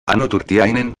Ano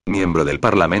Turtiainen, miembro del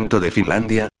Parlamento de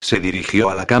Finlandia, se dirigió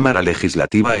a la Cámara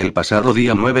Legislativa el pasado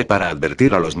día 9 para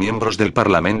advertir a los miembros del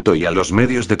Parlamento y a los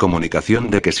medios de comunicación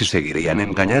de que si seguirían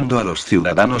engañando a los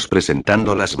ciudadanos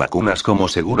presentando las vacunas como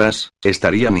seguras,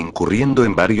 estarían incurriendo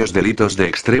en varios delitos de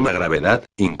extrema gravedad,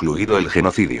 incluido el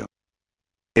genocidio.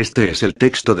 Este es el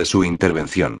texto de su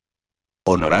intervención.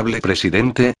 Honorable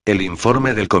presidente, el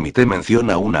informe del comité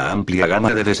menciona una amplia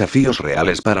gama de desafíos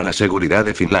reales para la seguridad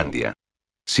de Finlandia.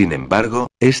 Sin embargo,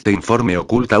 este informe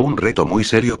oculta un reto muy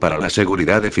serio para la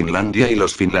seguridad de Finlandia y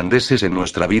los finlandeses en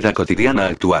nuestra vida cotidiana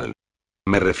actual.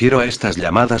 Me refiero a estas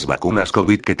llamadas vacunas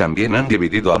COVID que también han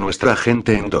dividido a nuestra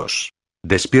gente en dos: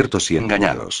 despiertos y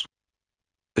engañados.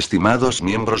 Estimados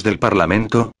miembros del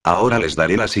Parlamento, ahora les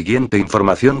daré la siguiente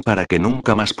información para que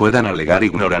nunca más puedan alegar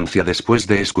ignorancia después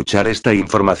de escuchar esta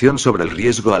información sobre el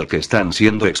riesgo al que están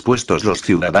siendo expuestos los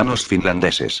ciudadanos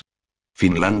finlandeses.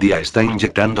 Finlandia está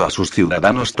inyectando a sus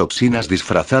ciudadanos toxinas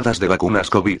disfrazadas de vacunas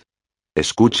COVID.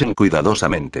 Escuchen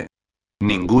cuidadosamente.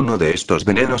 Ninguno de estos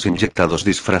venenos inyectados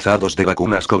disfrazados de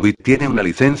vacunas COVID tiene una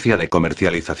licencia de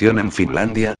comercialización en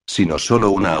Finlandia, sino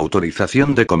solo una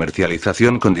autorización de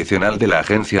comercialización condicional de la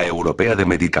Agencia Europea de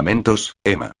Medicamentos,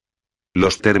 EMA.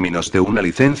 Los términos de una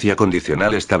licencia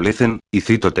condicional establecen, y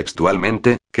cito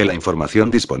textualmente, que la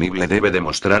información disponible debe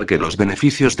demostrar que los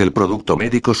beneficios del producto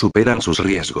médico superan sus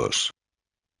riesgos.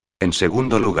 En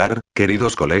segundo lugar,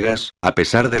 queridos colegas, a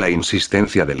pesar de la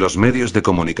insistencia de los medios de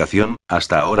comunicación,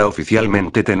 hasta ahora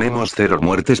oficialmente tenemos 0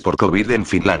 muertes por COVID en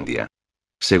Finlandia.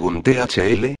 Según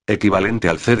THL, equivalente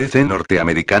al CDC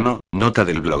norteamericano, nota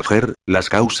del blogger, las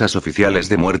causas oficiales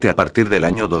de muerte a partir del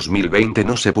año 2020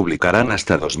 no se publicarán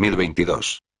hasta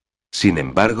 2022. Sin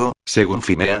embargo, según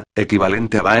FIMEA,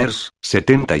 equivalente a VAERS,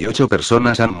 78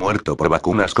 personas han muerto por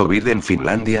vacunas COVID en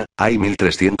Finlandia, hay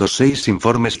 1.306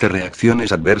 informes de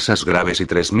reacciones adversas graves y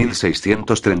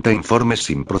 3.630 informes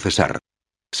sin procesar.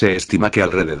 Se estima que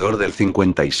alrededor del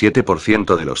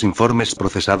 57% de los informes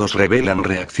procesados revelan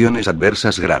reacciones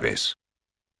adversas graves.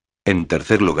 En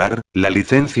tercer lugar, la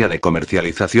licencia de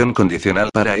comercialización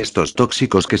condicional para estos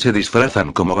tóxicos que se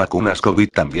disfrazan como vacunas COVID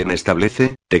también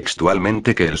establece,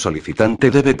 textualmente, que el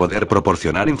solicitante debe poder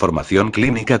proporcionar información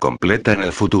clínica completa en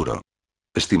el futuro.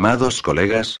 Estimados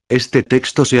colegas, este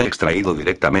texto se ha extraído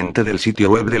directamente del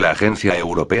sitio web de la Agencia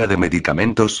Europea de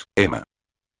Medicamentos, EMA.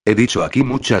 He dicho aquí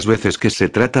muchas veces que se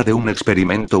trata de un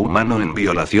experimento humano en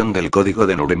violación del Código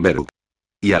de Nuremberg.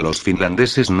 Y a los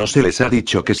finlandeses no se les ha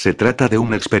dicho que se trata de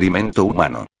un experimento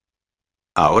humano.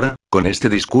 Ahora, con este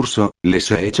discurso, les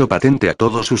he hecho patente a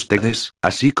todos ustedes,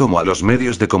 así como a los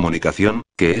medios de comunicación,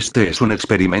 que este es un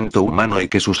experimento humano y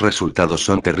que sus resultados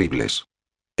son terribles.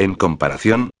 En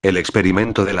comparación, el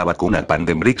experimento de la vacuna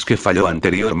Pandemrix que falló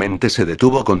anteriormente se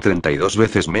detuvo con 32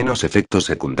 veces menos efectos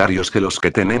secundarios que los que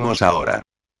tenemos ahora.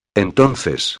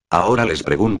 Entonces, ahora les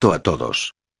pregunto a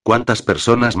todos: ¿cuántas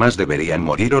personas más deberían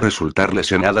morir o resultar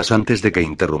lesionadas antes de que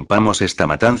interrumpamos esta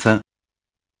matanza?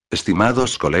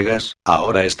 Estimados colegas,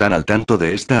 ahora están al tanto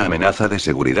de esta amenaza de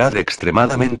seguridad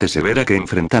extremadamente severa que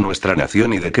enfrenta nuestra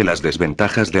nación y de que las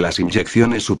desventajas de las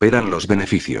inyecciones superan los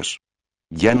beneficios.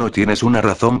 Ya no tienes una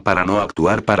razón para no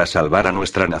actuar para salvar a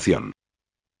nuestra nación.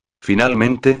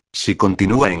 Finalmente, si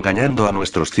continúa engañando a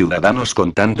nuestros ciudadanos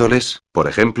contándoles, por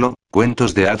ejemplo,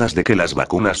 cuentos de hadas de que las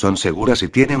vacunas son seguras y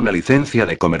tiene una licencia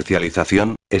de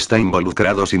comercialización, está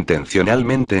involucrados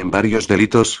intencionalmente en varios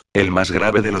delitos, el más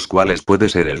grave de los cuales puede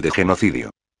ser el de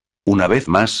genocidio. Una vez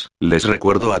más, les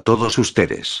recuerdo a todos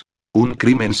ustedes: un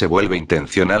crimen se vuelve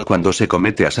intencional cuando se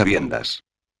comete a sabiendas.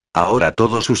 Ahora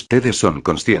todos ustedes son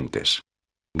conscientes.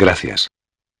 Gracias.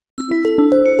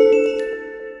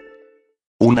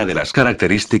 Una de las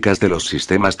características de los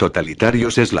sistemas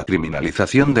totalitarios es la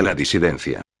criminalización de la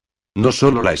disidencia. No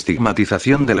solo la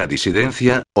estigmatización de la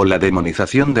disidencia, o la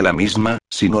demonización de la misma,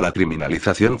 sino la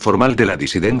criminalización formal de la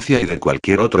disidencia y de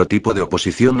cualquier otro tipo de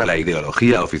oposición a la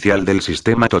ideología oficial del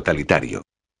sistema totalitario.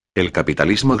 El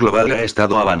capitalismo global ha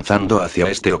estado avanzando hacia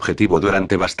este objetivo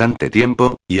durante bastante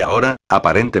tiempo, y ahora,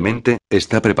 aparentemente,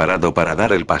 está preparado para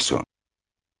dar el paso.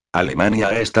 Alemania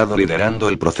ha estado liderando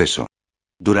el proceso.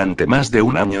 Durante más de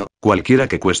un año, cualquiera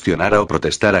que cuestionara o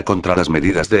protestara contra las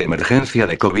medidas de emergencia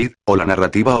de COVID, o la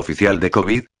narrativa oficial de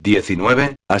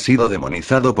COVID-19, ha sido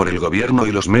demonizado por el gobierno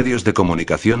y los medios de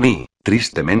comunicación y,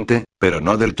 tristemente, pero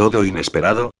no del todo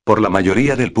inesperado, por la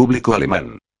mayoría del público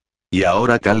alemán. Y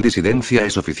ahora tal disidencia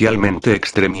es oficialmente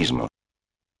extremismo.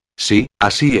 Sí,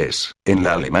 así es, en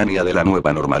la Alemania de la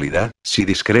nueva normalidad, si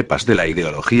discrepas de la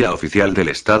ideología oficial del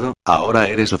Estado, ahora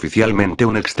eres oficialmente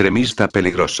un extremista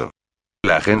peligroso.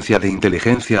 La agencia de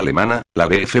inteligencia alemana, la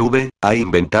BfV, ha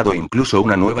inventado incluso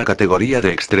una nueva categoría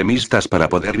de extremistas para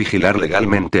poder vigilar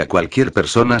legalmente a cualquier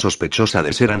persona sospechosa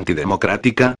de ser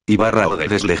antidemocrática, o de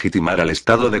deslegitimar al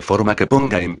Estado de forma que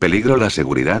ponga en peligro la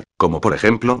seguridad, como por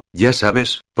ejemplo, ya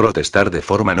sabes, protestar de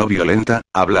forma no violenta,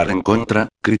 hablar en contra,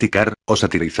 criticar, o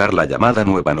satirizar la llamada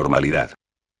nueva normalidad.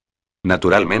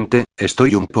 Naturalmente,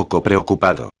 estoy un poco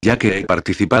preocupado, ya que he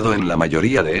participado en la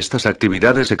mayoría de estas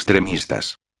actividades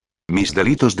extremistas. Mis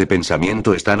delitos de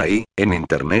pensamiento están ahí, en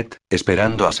Internet,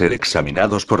 esperando a ser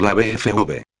examinados por la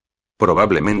BfV.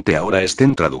 Probablemente ahora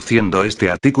estén traduciendo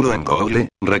este artículo en Google,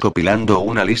 recopilando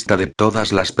una lista de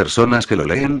todas las personas que lo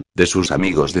leen, de sus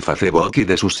amigos de Facebook y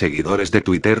de sus seguidores de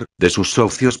Twitter, de sus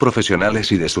socios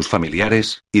profesionales y de sus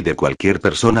familiares, y de cualquier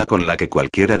persona con la que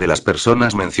cualquiera de las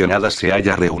personas mencionadas se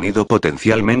haya reunido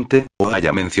potencialmente, o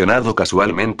haya mencionado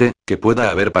casualmente, que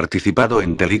pueda haber participado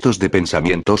en delitos de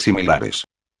pensamiento similares.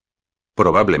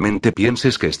 Probablemente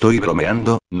pienses que estoy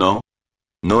bromeando, ¿no?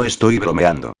 No estoy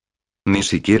bromeando. Ni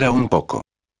siquiera un poco.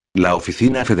 La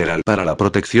Oficina Federal para la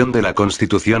Protección de la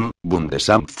Constitución,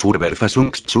 Bundesamt für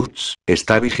Verfassungsschutz,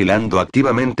 está vigilando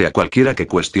activamente a cualquiera que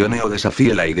cuestione o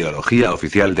desafíe la ideología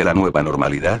oficial de la nueva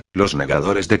normalidad, los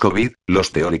negadores de COVID,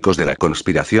 los teóricos de la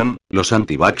conspiración, los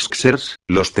anti-vaxxers,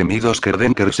 los temidos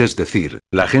Kerdenkers, es decir,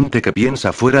 la gente que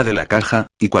piensa fuera de la caja,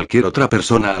 y cualquier otra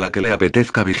persona a la que le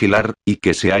apetezca vigilar, y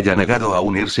que se haya negado a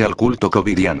unirse al culto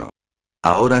covidiano.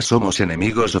 Ahora somos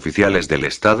enemigos oficiales del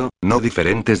Estado, no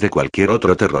diferentes de cualquier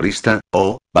otro terrorista,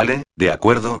 vale, de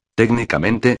acuerdo,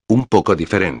 técnicamente, un poco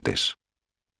diferentes.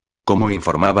 Como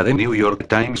informaba The New York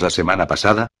Times la semana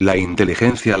pasada, la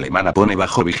inteligencia alemana pone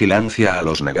bajo vigilancia a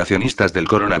los negacionistas del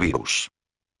coronavirus.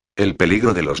 El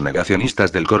peligro de los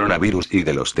negacionistas del coronavirus y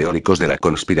de los teóricos de la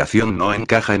conspiración no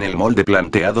encaja en el molde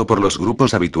planteado por los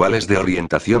grupos habituales de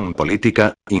orientación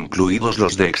política, incluidos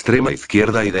los de extrema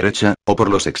izquierda y derecha, o por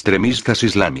los extremistas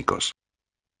islámicos.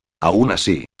 Aún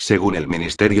así, según el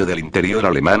Ministerio del Interior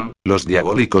alemán, los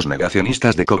diabólicos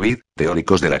negacionistas de COVID,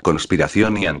 teóricos de la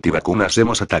conspiración y antivacunas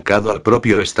hemos atacado al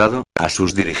propio Estado, a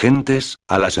sus dirigentes,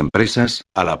 a las empresas,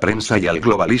 a la prensa y al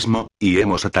globalismo, y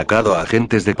hemos atacado a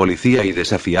agentes de policía y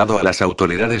desafiado a las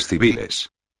autoridades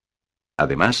civiles.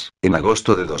 Además, en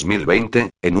agosto de 2020,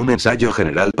 en un ensayo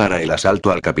general para el asalto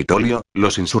al Capitolio,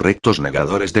 los insurrectos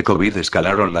negadores de COVID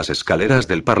escalaron las escaleras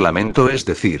del Parlamento, es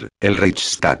decir, el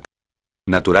Reichstag.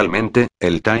 Naturalmente,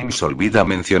 el Times olvida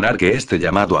mencionar que este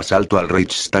llamado asalto al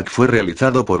Reichstag fue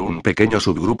realizado por un pequeño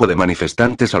subgrupo de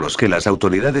manifestantes a los que las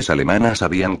autoridades alemanas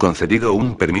habían concedido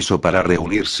un permiso para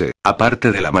reunirse,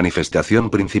 aparte de la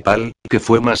manifestación principal, que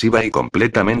fue masiva y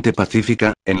completamente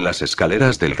pacífica, en las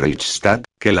escaleras del Reichstag,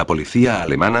 que la policía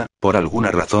alemana, por alguna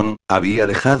razón, había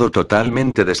dejado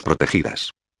totalmente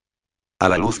desprotegidas. A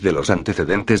la luz de los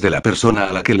antecedentes de la persona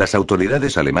a la que las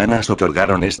autoridades alemanas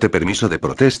otorgaron este permiso de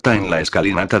protesta en la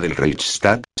escalinata del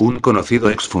Reichstag, un conocido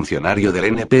exfuncionario del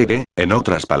NPD, en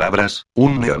otras palabras,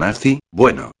 un neonazi,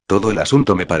 bueno, todo el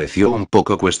asunto me pareció un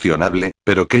poco cuestionable,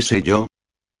 pero qué sé yo.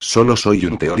 Solo soy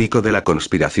un teórico de la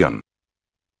conspiración.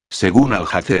 Según Al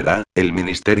Jazeera, el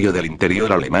Ministerio del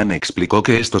Interior alemán explicó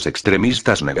que estos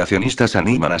extremistas negacionistas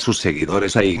animan a sus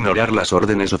seguidores a ignorar las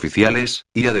órdenes oficiales,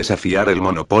 y a desafiar el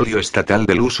monopolio estatal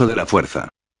del uso de la fuerza.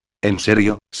 ¿En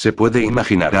serio, se puede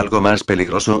imaginar algo más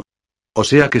peligroso? O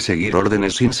sea que seguir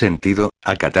órdenes sin sentido,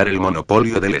 acatar el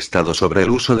monopolio del Estado sobre el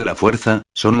uso de la fuerza,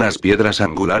 son las piedras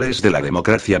angulares de la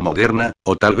democracia moderna,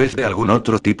 o tal vez de algún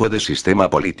otro tipo de sistema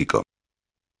político.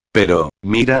 Pero,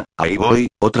 mira, ahí voy,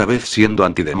 otra vez siendo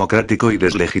antidemocrático y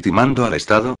deslegitimando al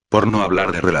Estado, por no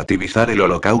hablar de relativizar el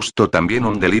Holocausto, también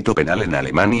un delito penal en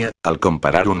Alemania, al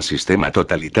comparar un sistema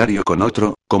totalitario con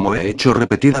otro, como he hecho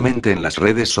repetidamente en las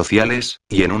redes sociales,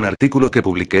 y en un artículo que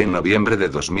publiqué en noviembre de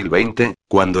 2020,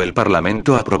 cuando el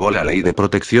Parlamento aprobó la Ley de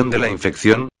Protección de la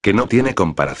Infección, que no tiene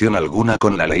comparación alguna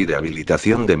con la Ley de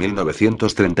Habilitación de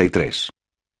 1933.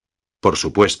 Por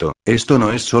supuesto, esto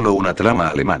no es solo una trama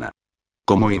alemana.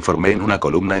 Como informé en una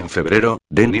columna en febrero,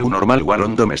 The New Normal War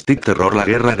on Domestic Terror, la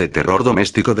guerra de terror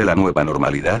doméstico de la nueva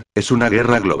normalidad, es una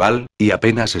guerra global, y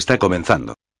apenas está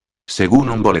comenzando. Según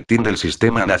un boletín del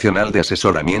Sistema Nacional de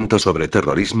Asesoramiento sobre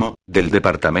Terrorismo, del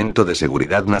Departamento de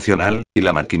Seguridad Nacional, y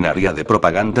la maquinaria de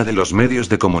propaganda de los medios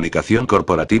de comunicación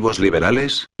corporativos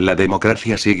liberales, la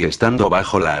democracia sigue estando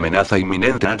bajo la amenaza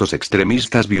inminente de actos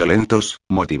extremistas violentos,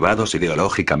 motivados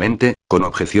ideológicamente, con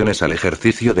objeciones al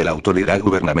ejercicio de la autoridad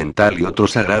gubernamental y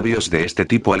otros agravios de este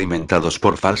tipo alimentados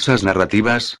por falsas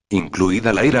narrativas,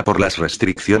 incluida la ira por las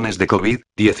restricciones de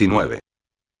COVID-19.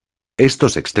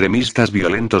 Estos extremistas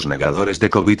violentos negadores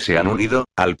de COVID se han unido,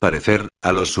 al parecer,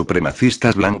 a los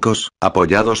supremacistas blancos,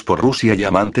 apoyados por Rusia y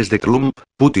amantes de Trump,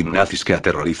 Putin nazis que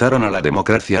aterrorizaron a la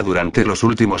democracia durante los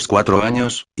últimos 4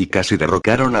 años, y casi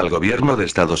derrocaron al gobierno de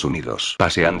Estados Unidos,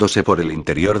 paseándose por el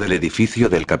interior del edificio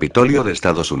del Capitolio de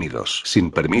Estados Unidos sin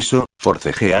permiso,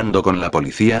 forcejeando con la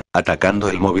policía, atacando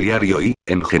el mobiliario y,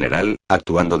 en general,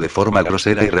 actuando de forma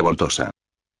grosera y revoltosa.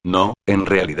 No, en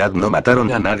realidad no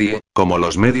mataron a nadie, como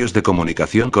los medios de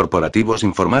comunicación corporativos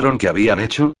informaron que habían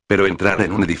hecho, pero entrar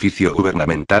en un edificio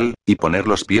gubernamental, y poner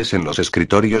los pies en los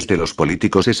escritorios de los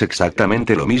políticos es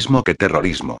exactamente lo mismo que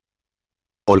terrorismo.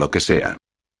 O lo que sea.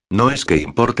 No es que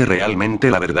importe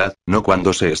realmente la verdad, no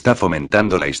cuando se está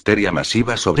fomentando la histeria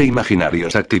masiva sobre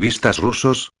imaginarios activistas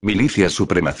rusos, milicias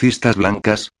supremacistas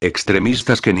blancas,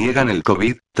 extremistas que niegan el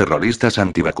COVID, terroristas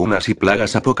antivacunas y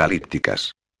plagas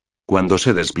apocalípticas. Cuando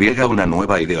se despliega una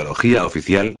nueva ideología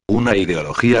oficial, una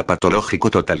ideología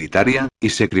patológico-totalitaria,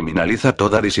 y se criminaliza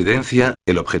toda disidencia,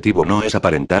 el objetivo no es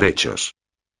aparentar hechos.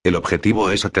 El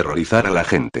objetivo es aterrorizar a la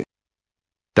gente.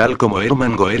 Tal como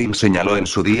E.M.D.N señaló en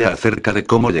su día acerca de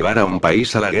cómo llevar a un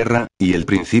país a la guerra, y el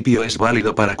principio es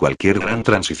válido para cualquier gran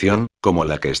transición, como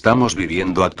la que estamos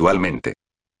viviendo actualmente.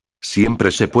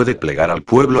 Siempre se puede plegar al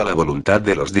pueblo a la voluntad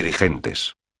de los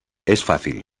dirigentes. Es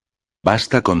fácil.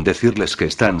 Basta con decirles que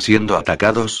están siendo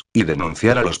atacados, y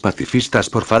denunciar a los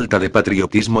pacifistas por falta de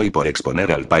patriotismo y por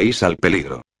exponer al país al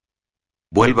peligro.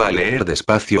 Vuelva a leer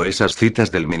despacio esas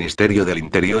citas del Ministerio del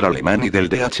Interior alemán y del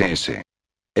DHS.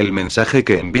 El mensaje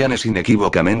que envían es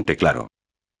inequívocamente claro.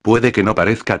 Puede que no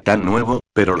parezca tan nuevo,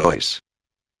 pero lo es.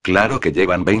 Claro que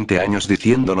llevan 20 años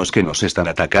diciéndonos que nos están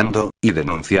atacando, y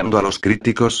denunciando a los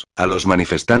críticos, a los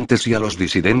manifestantes y a los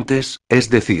disidentes, es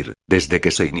decir, desde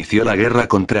que se inició la guerra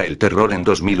contra el terror en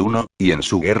 2001, y en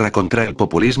su guerra contra el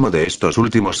populismo de estos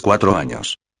últimos 4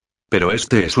 años. Pero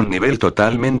este es un nivel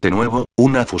totalmente nuevo,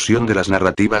 una fusión de las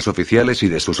narrativas oficiales y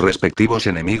de sus respectivos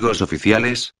enemigos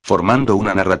oficiales, formando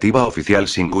una narrativa oficial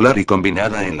singular y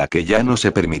combinada en la que ya no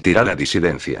se permitirá la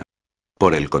disidencia.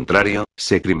 Por el contrario,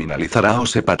 se criminalizará o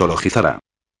se patologizará.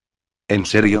 En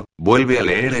serio, vuelve a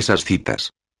leer esas citas.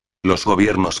 Los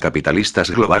gobiernos capitalistas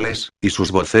globales, y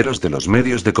sus voceros de los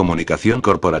medios de comunicación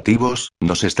corporativos,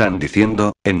 nos están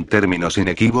diciendo, en términos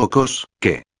inequívocos,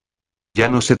 que ya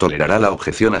no se tolerará la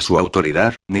objeción a su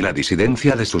autoridad, ni la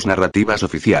disidencia de sus narrativas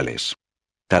oficiales.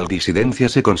 Tal disidencia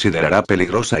se considerará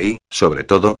peligrosa y, sobre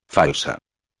todo, falsa.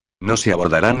 No se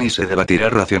abordará ni se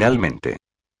debatirá racionalmente.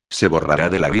 Se borrará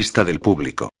de la vista del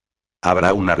público.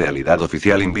 Habrá una realidad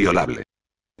oficial inviolable.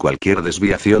 Cualquier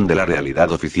desviación de la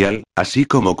realidad oficial, así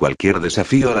como cualquier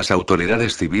desafío a las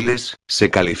autoridades civiles, se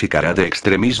calificará de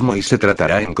extremismo y se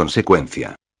tratará en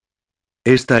consecuencia.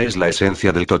 Esta es la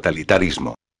esencia del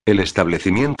totalitarismo. El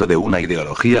establecimiento de una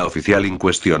ideología oficial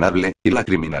incuestionable, y la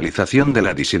criminalización de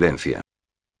la disidencia.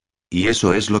 Y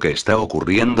eso es lo que está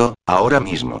ocurriendo, ahora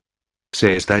mismo.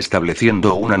 Se está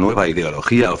estableciendo una nueva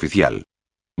ideología oficial.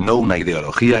 No una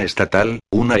ideología estatal,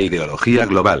 una ideología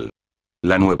global.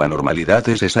 La nueva normalidad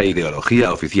es esa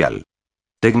ideología oficial.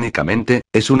 Técnicamente,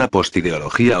 es una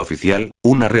postideología oficial,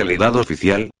 una realidad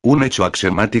oficial, un hecho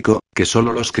axiomático, que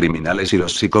solo los criminales y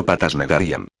los psicópatas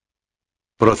negarían.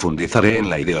 Profundizaré en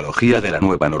la ideología de la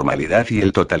nueva normalidad y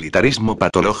el totalitarismo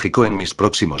patológico en mis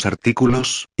próximos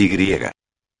artículos, y.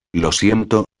 Lo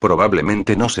siento,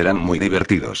 probablemente no serán muy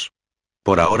divertidos.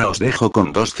 Por ahora os dejo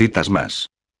con 2 citas más.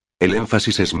 El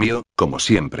énfasis es mío, como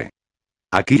siempre.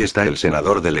 Aquí está el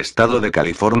senador del estado de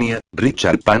California,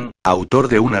 Richard Pan, autor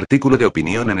de un artículo de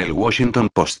opinión en el Washington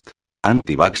Post.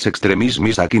 Anti-vax extremism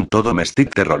is akin to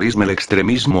domestic terrorism. El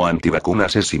extremismo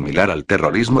antivacunas es similar al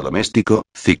terrorismo doméstico,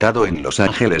 citado en Los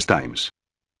Angeles Times.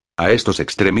 A estos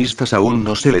extremistas aún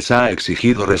no se les ha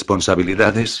exigido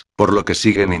responsabilidades, por lo que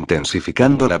siguen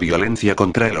intensificando la violencia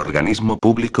contra el organismo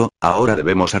público. Ahora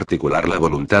debemos articular la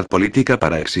voluntad política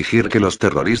para exigir que los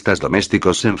terroristas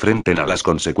domésticos se enfrenten a las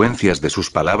consecuencias de sus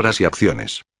palabras y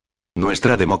acciones.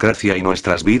 Nuestra democracia y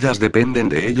nuestras vidas dependen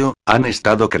de ello. Han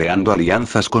estado creando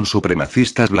alianzas con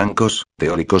supremacistas blancos,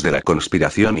 teóricos de la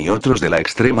conspiración y otros de la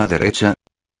extrema derecha.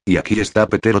 Y aquí está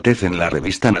Peter Otez en la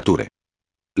revista Nature.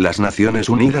 Las Naciones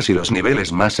Unidas y los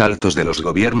niveles más altos de los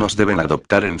gobiernos deben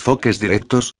adoptar enfoques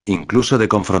directos, incluso de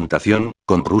confrontación,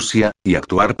 con Rusia, y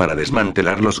actuar para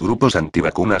desmantelar los grupos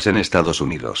antivacunas en Estados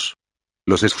Unidos.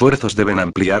 Los esfuerzos deben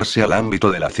ampliarse al ámbito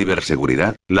de la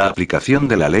ciberseguridad, la aplicación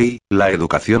de la ley, la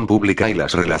educación pública y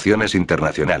las relaciones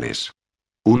internacionales.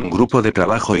 Un grupo de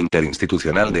trabajo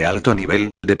interinstitucional de alto nivel,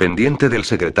 dependiente del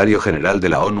secretario general de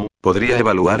la ONU, podría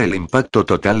evaluar el impacto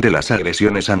total de las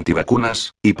agresiones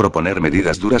antivacunas, y proponer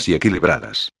medidas duras y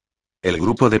equilibradas. El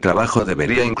grupo de trabajo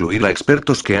debería incluir a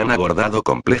expertos que han abordado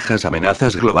complejas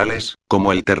amenazas globales,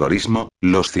 como el terrorismo,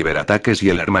 los ciberataques y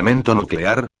el armamento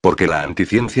nuclear, porque la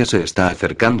anticiencia se está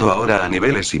acercando ahora a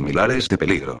niveles similares de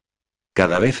peligro.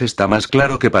 Cada vez está más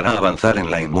claro que para avanzar en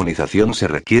la inmunización se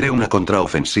requiere una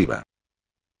contraofensiva.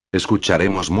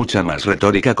 Escucharemos mucha más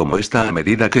retórica como esta a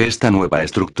medida que esta nueva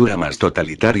estructura más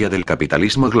totalitaria del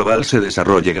capitalismo global se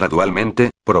desarrolle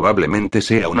gradualmente. Probablemente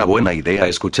sea una buena idea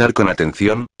escuchar con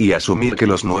atención, y asumir que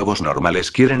los nuevos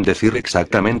normales quieren decir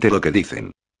exactamente lo que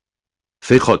dicen.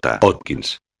 C.J.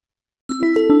 Hopkins.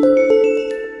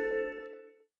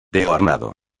 De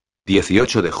Hornado.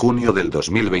 18 de junio del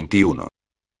 2021.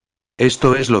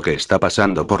 Esto es lo que está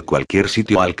pasando por cualquier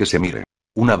sitio al que se mire.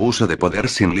 Un abuso de poder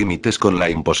sin límites con la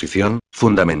imposición,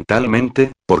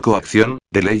 fundamentalmente, por coacción,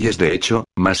 de leyes de hecho,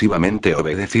 masivamente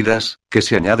obedecidas, que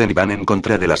se añaden y van en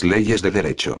contra de las leyes de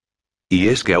derecho. Y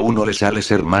es que a uno le sale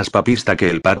ser más papista que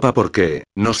el Papa porque,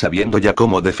 no sabiendo ya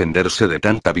cómo defenderse de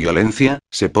tanta violencia,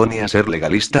 se pone a ser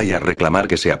legalista y a reclamar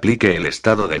que se aplique el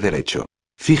Estado de Derecho.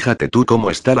 Fíjate tú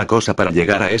cómo está la cosa para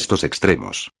llegar a estos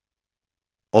extremos.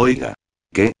 Oiga.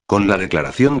 ¿Qué? Con la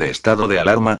declaración de estado de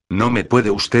alarma, no me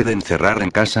puede usted encerrar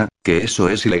en casa, que eso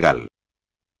es ilegal.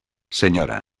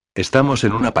 Señora. Estamos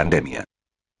en una pandemia.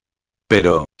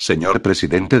 Pero, señor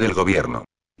presidente del gobierno.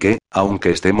 ¿Qué?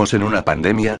 Aunque estemos en una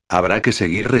pandemia, habrá que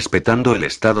seguir respetando el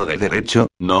Estado de Derecho,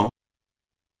 ¿no?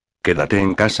 Quédate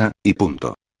en casa, y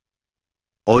punto.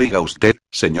 Oiga usted,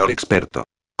 señor experto.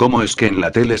 ¿Cómo es que en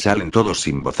la tele salen todos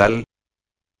sin bozal?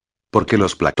 Porque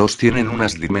los platós tienen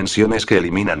unas dimensiones que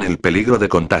eliminan el peligro de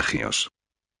contagios.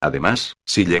 Además,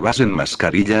 si llevasen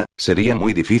mascarilla, sería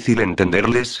muy difícil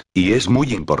entenderles, y es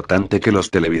muy importante que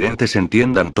los televidentes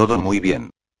entiendan todo muy bien.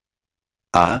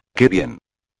 Ah, qué bien.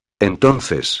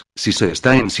 Entonces, si se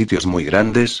está en sitios muy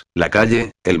grandes, la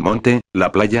calle, el monte,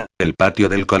 la playa, el patio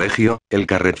del colegio, el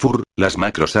Carrefour, las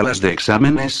macrosalas de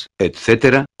exámenes,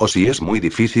 etc., o si es muy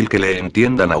difícil que le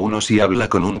entiendan a uno si habla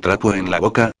con un trapo en la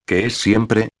boca, que es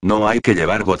siempre, no hay que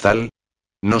llevar bozal.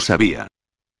 No sabía.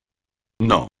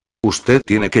 No. Usted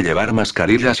tiene que llevar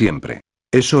mascarilla siempre.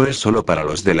 Eso es solo para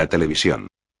los de la televisión.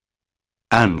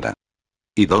 Anda.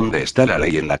 ¿Y dónde está la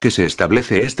ley en la que se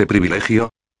establece este privilegio?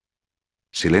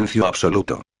 Silencio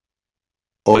absoluto.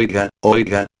 Oiga,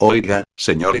 oiga, oiga,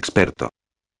 señor experto.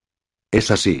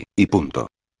 Es así, y punto.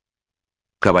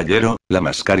 Caballero, la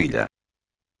mascarilla.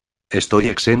 Estoy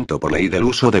exento por ley del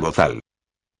uso de bozal.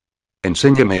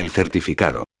 Enséñeme el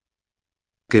certificado.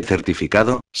 ¿Qué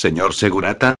certificado, señor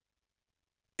Segurata?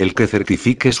 El que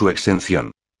certifique su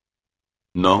exención.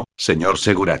 No, señor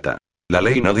Segurata. La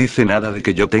ley no dice nada de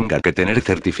que yo tenga que tener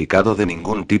certificado de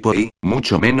ningún tipo y,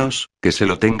 mucho menos, que se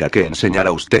lo tenga que enseñar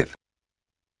a usted.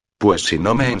 Pues si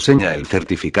no me enseña el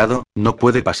certificado, no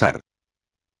puede pasar.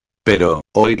 Pero,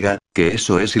 oiga, que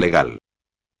eso es ilegal.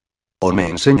 O me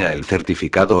enseña el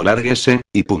certificado o lárguese,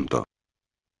 y punto.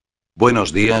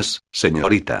 Buenos días,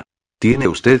 señorita. ¿Tiene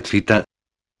usted cita?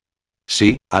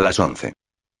 Sí, a las 11.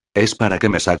 Es para que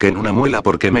me saquen una muela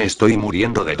porque me estoy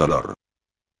muriendo de dolor.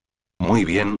 Muy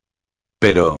bien.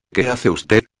 Pero, ¿qué hace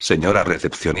usted, señora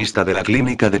recepcionista de la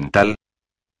clínica dental?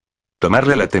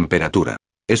 Tomarle la temperatura.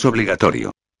 Es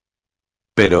obligatorio.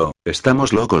 Pero,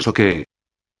 ¿estamos locos o qué?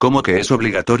 ¿Cómo que es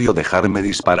obligatorio dejarme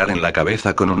disparar en la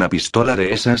cabeza con una pistola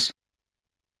de esas?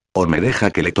 O me deja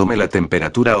que le tome la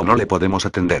temperatura o no le podemos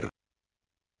atender.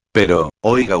 Pero,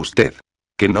 oiga usted.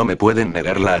 Que no me pueden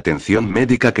negar la atención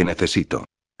médica que necesito.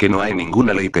 Que no hay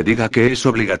ninguna ley que diga que es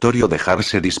obligatorio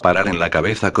dejarse disparar en la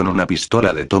cabeza con una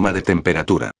pistola de toma de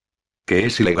temperatura. Que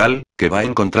es ilegal, que va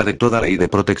en contra de toda ley de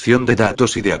protección de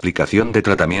datos y de aplicación de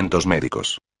tratamientos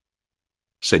médicos.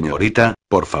 Señorita,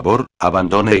 por favor,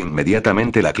 abandone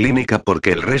inmediatamente la clínica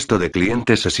porque el resto de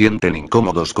clientes se sienten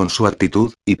incómodos con su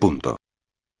actitud, y punto.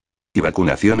 Y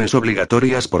vacunaciones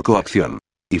obligatorias por coacción.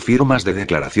 Y firmas de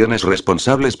declaraciones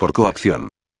responsables por coacción.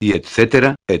 Y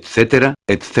etcétera, etcétera,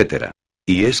 etcétera.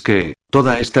 Y es que,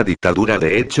 toda esta dictadura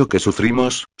de hecho que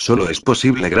sufrimos, solo es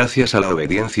posible gracias a la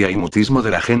obediencia y mutismo de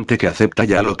la gente que acepta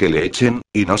ya lo que le echen,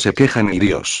 y no se queja ni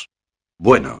Dios.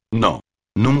 Bueno, no.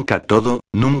 Nunca todo,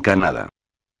 nunca nada.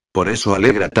 Por eso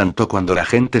alegra tanto cuando la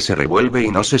gente se revuelve y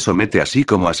no se somete así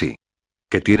como así.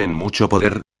 ¿Que tienen mucho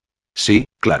poder? Sí,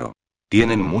 claro.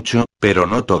 Tienen mucho, pero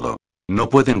no todo. No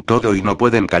pueden todo y no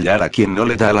pueden callar a quien no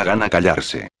le da la gana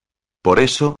callarse. Por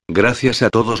eso, gracias a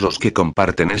todos los que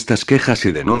comparten estas quejas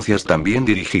y denuncias tan bien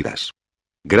dirigidas.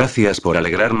 Gracias por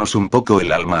alegrarnos un poco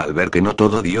el alma al ver que no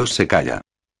todo Dios se calla.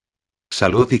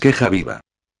 Salud y queja viva.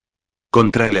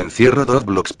 Contra el encierro.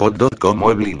 Blogspot.com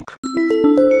web link.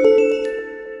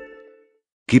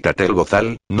 Quítate el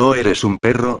bozal, no eres un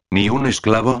perro, ni un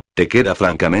esclavo, te queda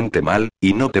francamente mal,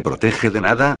 y no te protege de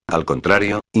nada, al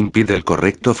contrario, impide el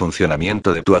correcto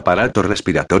funcionamiento de tu aparato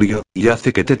respiratorio, y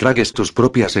hace que te tragues tus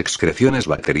propias excreciones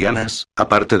bacterianas,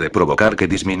 aparte de provocar que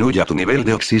disminuya tu nivel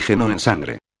de oxígeno en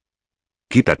sangre.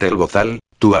 Quítate el bozal,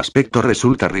 tu aspecto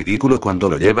resulta ridículo cuando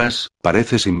lo llevas,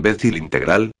 pareces imbécil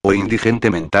integral, o indigente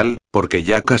mental, porque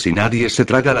ya casi nadie se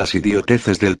traga las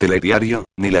idioteces del telediario,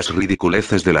 ni las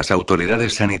ridiculeces de las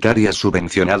autoridades sanitarias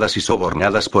subvencionadas y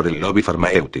sobornadas por el lobby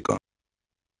farmacéutico.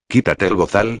 Quítate el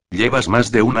bozal, llevas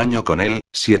más de un año con él,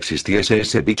 si existiese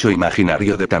ese bicho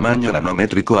imaginario de tamaño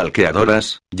nanométrico al que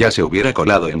adoras, ya se hubiera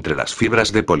colado entre las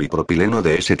fibras de polipropileno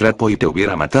de ese trapo y te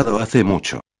hubiera matado hace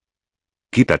mucho.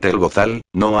 Quítate el bozal,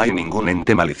 no hay ningún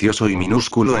ente malicioso y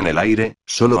minúsculo en el aire,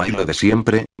 solo hay lo de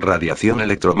siempre, radiación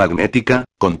electromagnética,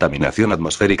 contaminación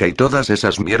atmosférica y todas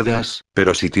esas mierdas,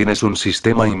 pero si tienes un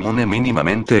sistema inmune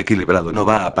mínimamente equilibrado no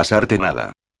va a pasarte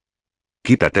nada.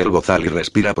 Quítate el bozal y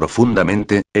respira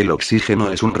profundamente, el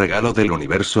oxígeno es un regalo del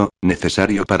universo,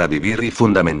 necesario para vivir y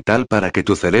fundamental para que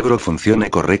tu cerebro funcione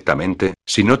correctamente,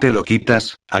 si no te lo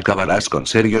quitas, acabarás con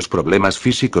serios problemas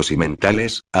físicos y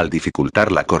mentales, al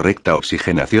dificultar la correcta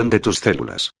oxigenación de tus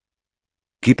células.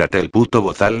 Quítate el puto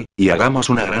bozal, y hagamos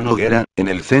una gran hoguera, en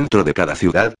el centro de cada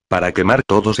ciudad, para quemar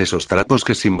todos esos trapos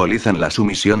que simbolizan la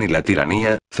sumisión y la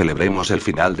tiranía, celebremos el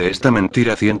final de esta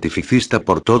mentira cientificista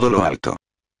por todo lo alto.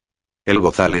 El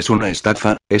bozal es una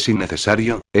estafa, es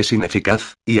innecesario, es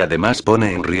ineficaz, y además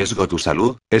pone en riesgo tu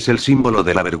salud, es el símbolo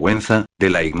de la vergüenza, de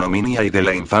la ignominia y de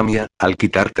la infamia, al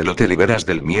quitártelo te liberas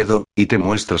del miedo, y te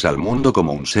muestras al mundo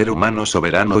como un ser humano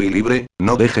soberano y libre,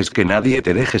 no dejes que nadie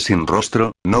te deje sin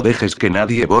rostro, no dejes que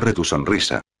nadie borre tu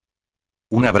sonrisa.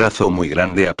 Un abrazo muy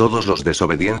grande a todos los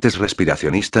desobedientes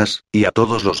respiracionistas, y a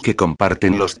todos los que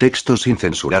comparten los textos sin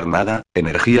censurar nada,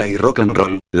 energía y rock and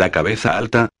roll, la cabeza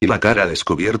alta, y la cara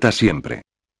descubierta siempre.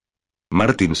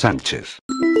 Martín Sánchez.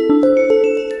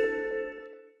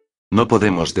 No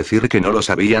podemos decir que no lo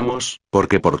sabíamos,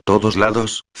 porque por todos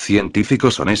lados,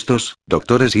 científicos honestos,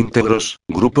 doctores íntegros,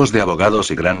 grupos de abogados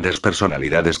y grandes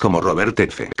personalidades como Robert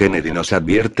F. Kennedy nos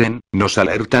advierten, nos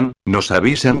alertan, nos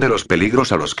avisan de los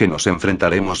peligros a los que nos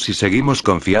enfrentaremos si seguimos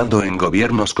confiando en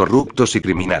gobiernos corruptos y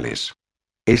criminales.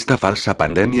 Esta falsa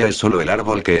pandemia es solo el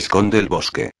árbol que esconde el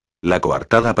bosque. La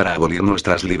coartada para abolir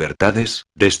nuestras libertades,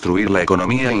 destruir la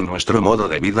economía y nuestro modo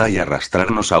de vida y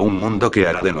arrastrarnos a un mundo que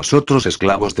hará de nosotros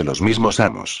esclavos de los mismos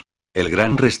amos. El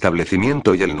gran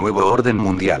restablecimiento y el nuevo orden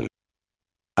mundial.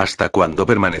 ¿Hasta cuándo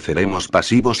permaneceremos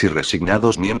pasivos y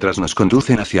resignados mientras nos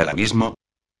conducen hacia el abismo?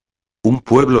 Un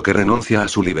pueblo que renuncia a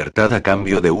su libertad a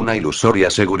cambio de una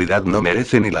ilusoria seguridad no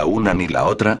merece ni la una ni la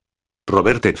otra.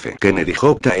 Robert F. Kennedy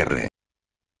Jr.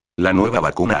 La nueva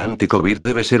vacuna anti-COVID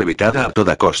debe ser evitada a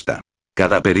toda costa.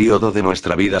 Cada período de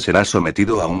nuestra vida será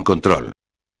sometido a un control.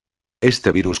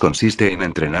 Este virus consiste en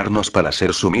entrenarnos para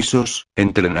ser sumisos,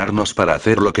 entrenarnos para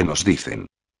hacer lo que nos dicen.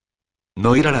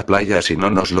 No ir a la playa si no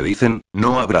nos lo dicen,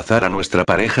 no abrazar a nuestra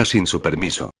pareja sin su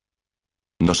permiso.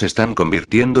 Nos están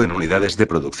convirtiendo en unidades de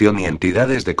producción y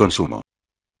entidades de consumo.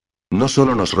 No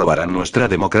solo nos robarán nuestra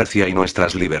democracia y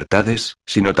nuestras libertades,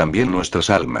 sino también nuestras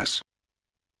almas.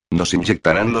 Nos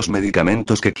inyectarán los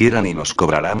medicamentos que quieran y nos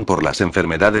cobrarán por las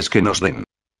enfermedades que nos den.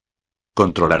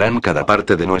 Controlarán cada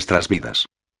parte de nuestras vidas.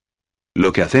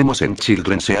 Lo que hacemos en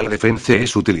Children's Health Defense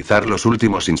es utilizar los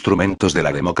últimos instrumentos de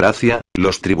la democracia,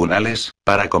 los tribunales,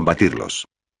 para combatirlos.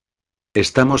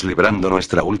 Estamos librando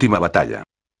nuestra última batalla.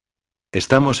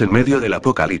 Estamos en medio del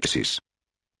apocalipsis.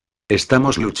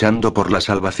 Estamos luchando por la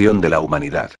salvación de la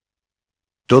humanidad.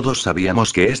 Todos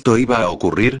sabíamos que esto iba a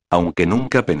ocurrir, aunque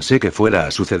nunca pensé que fuera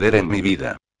a suceder en mi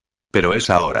vida. Pero es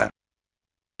ahora.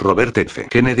 Robert F.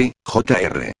 Kennedy,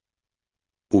 Jr.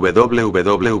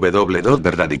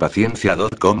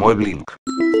 www.verdadypaciencia.com Weblink.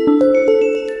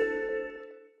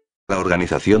 La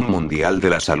Organización Mundial de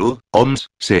la Salud, OMS,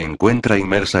 se encuentra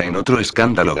inmersa en otro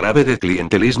escándalo grave de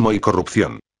clientelismo y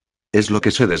corrupción. Es lo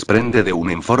que se desprende de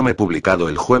un informe publicado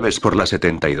el jueves por la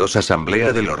 72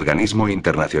 Asamblea del Organismo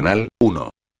Internacional, 1.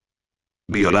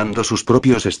 Violando sus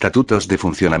propios estatutos de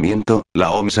funcionamiento,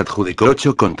 la OMS adjudicó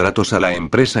 8 contratos a la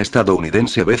empresa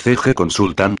estadounidense BCG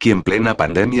Consultant en plena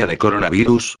pandemia de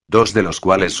coronavirus, 2 de los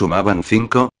cuales sumaban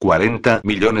 40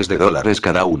 millones de dólares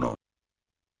cada uno.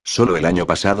 Solo el año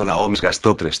pasado la OMS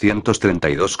gastó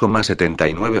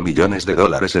 332,79 millones de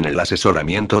dólares en el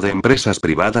asesoramiento de empresas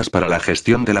privadas para la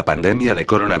gestión de la pandemia de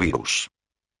coronavirus.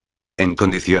 En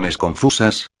condiciones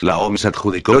confusas, la OMS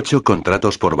adjudicó 8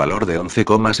 contratos por valor de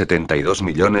 11,72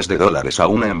 millones de dólares a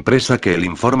una empresa que el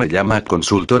informe llama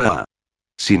consultora A.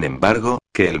 Sin embargo,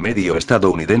 que el medio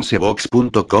estadounidense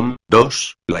Vox.com,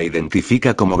 2, la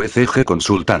identifica como BCG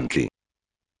Consultancy.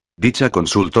 Dicha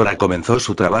consultora comenzó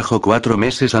su trabajo 4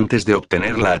 meses antes de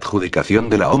obtener la adjudicación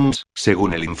de la OMS,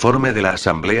 según el informe de la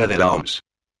Asamblea de la OMS.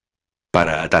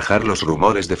 Para atajar los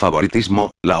rumores de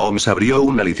favoritismo, la OMS abrió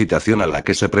una licitación a la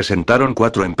que se presentaron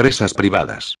 4 empresas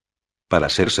privadas. Para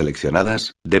ser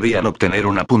seleccionadas, debían obtener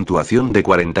una puntuación de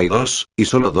 42, y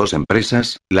solo 2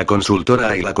 empresas, la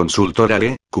consultora A y la consultora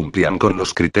E, cumplían con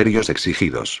los criterios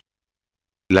exigidos.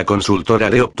 La consultora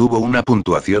D obtuvo una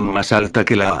puntuación más alta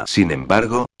que la A. Sin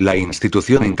embargo, la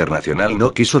institución internacional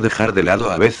no quiso dejar de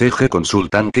lado a BCG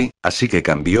Consultancy, así que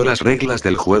cambió las reglas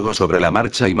del juego sobre la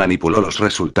marcha y manipuló los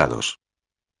resultados.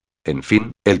 En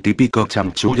fin, el típico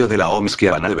chanchullo de la OMS que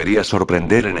Habana debería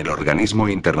sorprender en el organismo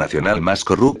internacional más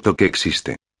corrupto que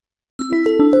existe.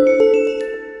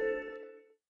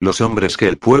 Los hombres que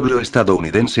el pueblo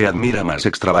estadounidense admira más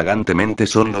extravagantemente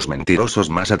son los mentirosos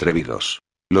más atrevidos.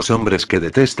 Los hombres que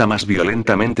detesta más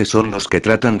violentamente son los que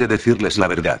tratan de decirles la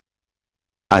verdad.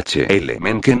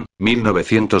 E.M.D.N,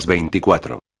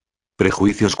 1924.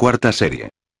 Prejuicios, cuarta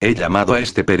serie. He llamado a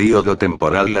este período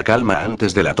temporal la calma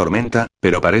antes de la tormenta,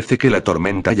 pero parece que la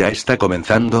tormenta ya está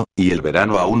comenzando, y el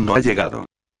verano aún no ha llegado.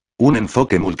 Un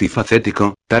enfoque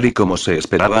multifacético, tal y como se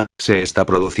esperaba, se está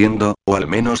produciendo, o al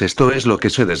menos esto es lo que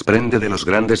se desprende de los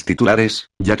grandes titulares,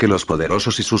 ya que los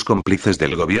poderosos y sus cómplices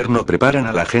del gobierno preparan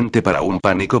a la gente para un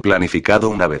pánico planificado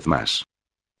una vez más.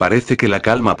 Parece que la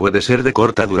calma puede ser de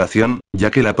corta duración,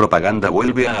 ya que la propaganda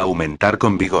vuelve a aumentar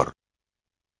con vigor.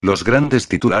 Los grandes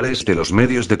titulares de los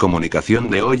medios de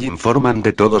comunicación de hoy informan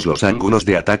de todos los ángulos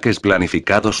de ataques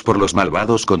planificados por los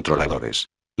malvados controladores.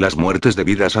 Las muertes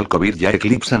debidas al COVID ya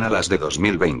eclipsan a las de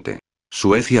 2020.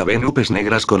 Suecia ve nubes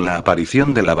negras con la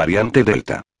aparición de la variante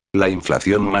Delta. La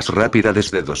inflación más rápida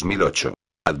desde 2008.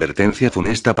 Advertencia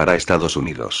funesta para Estados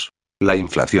Unidos. La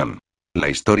inflación. La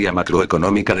historia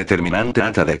macroeconómica determinante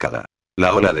a la década.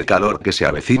 La ola de calor que se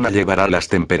avecina llevará las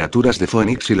temperaturas de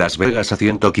Phoenix y Las Vegas a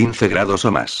 115 grados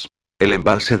o más. El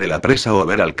embalse de la presa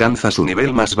Over alcanza su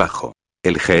nivel más bajo.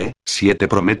 El G7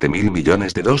 promete 1.000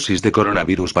 millones de dosis de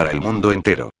coronavirus para el mundo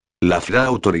entero. La FDA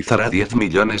autorizará 10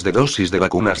 millones de dosis de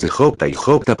vacunas de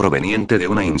J&J proveniente de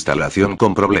una instalación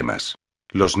con problemas.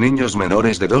 Los niños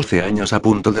menores de 12 años a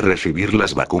punto de recibir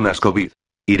las vacunas COVID.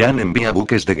 Irán envía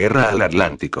buques de guerra al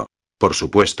Atlántico. Por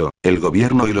supuesto, el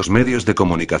gobierno y los medios de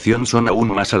comunicación son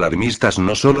aún más alarmistas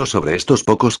no solo sobre estos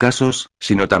pocos casos,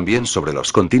 sino también sobre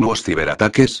los continuos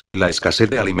ciberataques, la escasez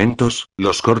de alimentos,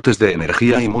 los cortes de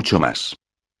energía y mucho más.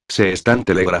 Se están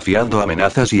telegrafiando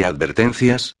amenazas y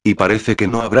advertencias, y parece que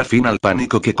no habrá fin al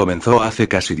pánico que comenzó hace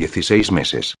casi 16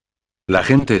 meses. La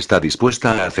gente está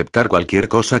dispuesta a aceptar cualquier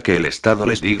cosa que el Estado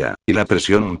les diga, y la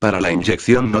presión para la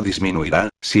inyección no disminuirá,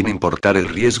 sin importar el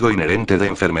riesgo inherente de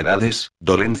enfermedades,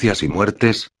 dolencias y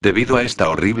muertes, debido a esta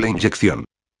horrible inyección.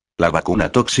 La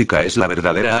vacuna tóxica es la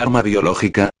verdadera arma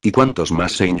biológica, y cuantos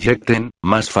más se inyecten,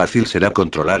 más fácil será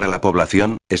controlar a la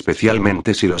población,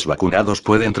 especialmente si los vacunados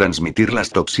pueden transmitir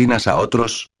las toxinas a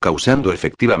otros, causando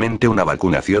efectivamente una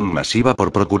vacunación masiva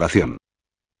por procuración.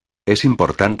 Es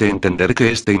importante entender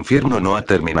que este infierno no ha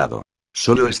terminado.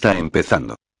 Solo está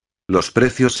empezando. Los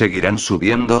precios seguirán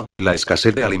subiendo, la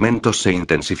escasez de alimentos se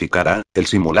intensificará, el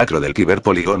simulacro del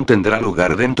ciberpoligón tendrá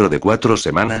lugar dentro de 4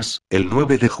 semanas, el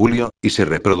 9 de julio, y se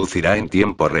reproducirá en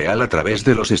tiempo real a través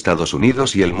de los Estados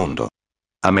Unidos y el mundo.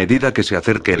 A medida que se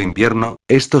acerque el invierno,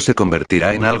 esto se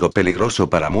convertirá en algo peligroso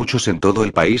para muchos en todo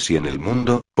el país y en el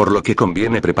mundo, por lo que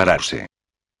conviene prepararse.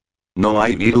 No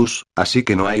hay virus, así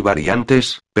que no hay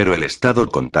variantes, pero el Estado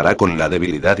contará con la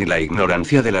debilidad y la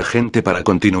ignorancia de la gente para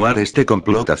continuar este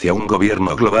complot hacia un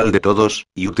gobierno global de todos,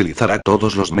 y utilizará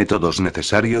todos los métodos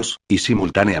necesarios, y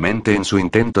simultáneamente en su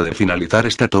intento de finalizar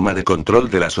esta toma de control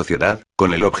de la sociedad,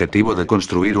 con el objetivo de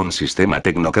construir un sistema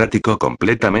tecnocrático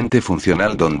completamente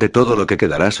funcional donde todo lo que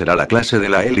quedará será la clase de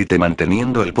la élite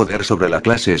manteniendo el poder sobre la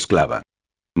clase esclava.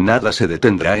 Nada se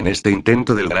detendrá en este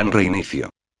intento del gran reinicio.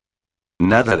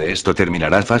 Nada de esto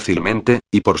terminará fácilmente,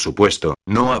 y por supuesto,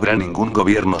 no habrá ningún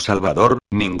gobierno salvador,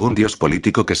 ningún dios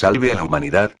político que salve a la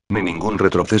humanidad, ni ningún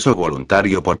retroceso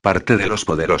voluntario por parte de los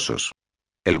poderosos.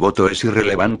 El voto es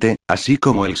irrelevante, así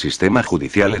como el sistema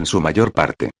judicial en su mayor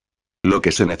parte. Lo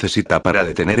que se necesita para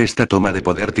detener esta toma de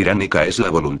poder tiránica es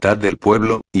la voluntad del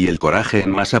pueblo, y el coraje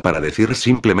en masa para decir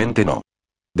simplemente no.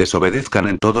 Desobedezcan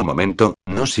en todo momento,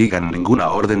 no sigan ninguna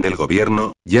orden del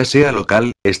gobierno, ya sea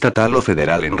local, estatal o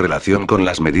federal en relación con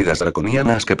las medidas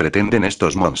draconianas que pretenden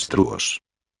estos monstruos.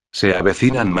 Se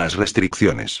avecinan más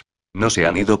restricciones. No se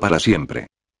han ido para siempre.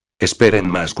 esperen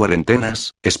más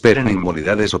cuarentenas, esperen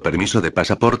inmunidades o permiso de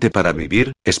pasaporte para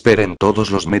vivir, esperen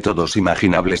todos los métodos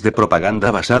imaginables de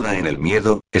propaganda basada en el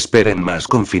miedo, esperen más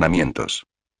confinamientos.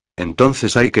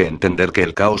 Entonces hay que entender que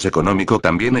el caos económico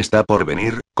también está por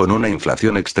venir, con una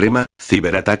inflación extrema,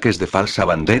 ciberataques de falsa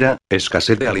bandera,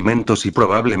 escasez de alimentos y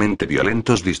probablemente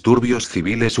violentos disturbios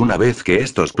civiles una vez que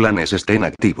estos planes estén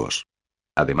activos.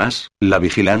 Además, la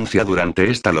vigilancia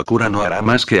durante esta locura no hará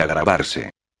más que agravarse.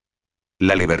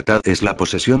 La libertad es la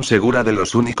posesión segura de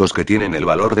los únicos que tienen el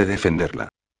valor de defenderla.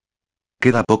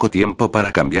 Queda poco tiempo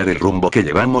para cambiar el rumbo que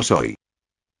llevamos hoy.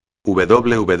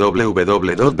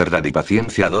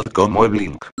 www.verdadypaciencia.com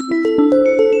Weblink.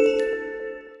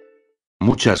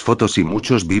 Muchas fotos y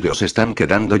muchos vídeos están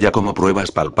quedando ya como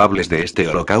pruebas palpables de este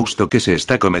holocausto que se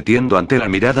está cometiendo ante la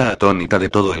mirada atónita de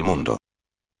todo el mundo.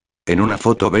 En una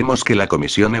foto vemos que la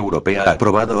Comisión Europea ha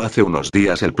aprobado hace unos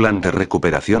días el plan de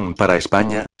recuperación para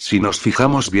España. Si nos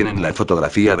fijamos bien en la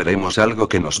fotografía veremos algo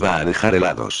que nos va a dejar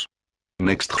helados.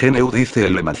 Next Gen EU dice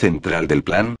el lema central del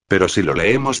plan, pero si lo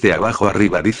leemos de abajo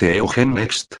arriba dice Eugen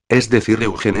Next, es decir,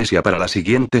 eugenesia para la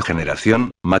siguiente generación,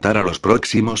 matar a los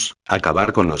próximos,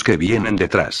 acabar con los que vienen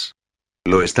detrás.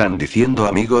 Lo están diciendo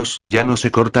amigos, ya no se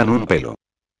cortan un pelo.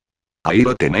 Ahí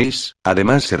lo tenéis,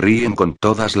 además se ríen con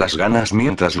todas las ganas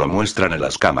mientras lo muestran a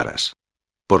las cámaras.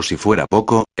 Por si fuera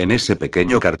poco, en ese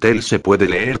pequeño cartel se puede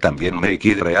leer también Make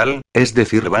it real, es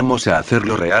decir, vamos a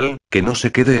hacerlo real, que no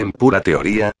se quede en pura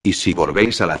teoría, y si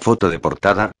volvéis a la foto de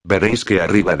portada, veréis que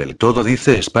arriba del todo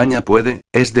dice España puede,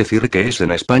 es decir que es en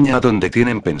España donde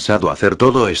tienen pensado hacer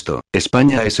todo esto.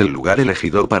 España es el lugar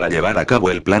elegido para llevar a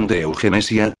cabo el plan de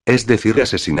eugenesia, es decir,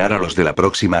 asesinar a los de la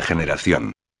próxima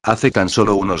generación. Hace tan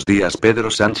solo unos días Pedro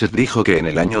Sánchez dijo que en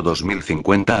el año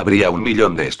 2050 habría 1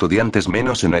 millón de estudiantes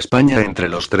menos en España entre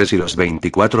los 3 y los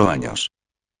 24 años.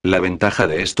 La ventaja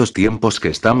de estos tiempos que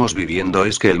estamos viviendo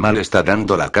es que el mal está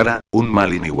dando la cara, un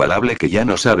mal inigualable que ya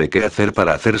no sabe qué hacer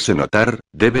para hacerse notar.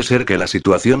 Debe ser que la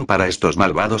situación para estos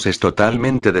malvados es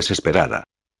totalmente desesperada.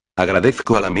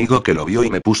 Agradezco al amigo que lo vio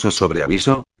y me puso sobre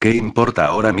aviso. ¿Qué importa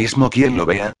ahora mismo quién lo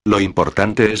vea? Lo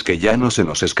importante es que ya no se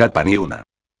nos escapa ni una.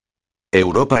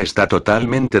 Europa está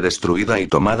totalmente destruida y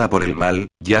tomada por el mal,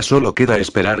 ya solo queda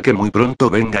esperar que muy pronto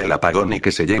venga el apagón y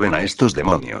que se lleven a estos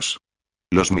demonios.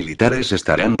 Los militares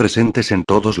estarán presentes en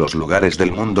todos los lugares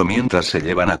del mundo mientras se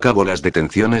llevan a cabo las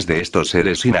detenciones de estos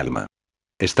seres sin alma.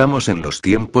 Estamos en los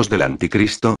tiempos del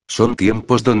anticristo, son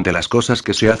tiempos donde las cosas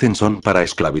que se hacen son para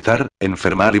esclavizar,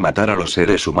 enfermar y matar a los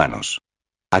seres humanos.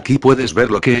 Aquí puedes ver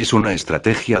lo que es una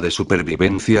estrategia de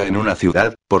supervivencia en una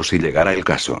ciudad, por si llegara el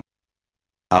caso.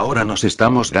 Ahora nos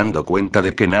estamos dando cuenta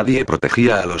de que nadie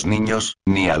protegía a los niños,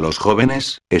 ni a los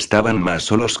jóvenes, estaban más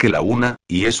solos que la una,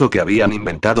 y eso que habían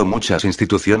inventado muchas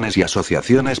instituciones y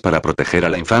asociaciones para proteger a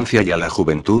la infancia y a la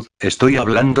juventud. Estoy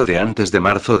hablando de antes de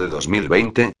marzo de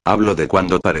 2020, hablo de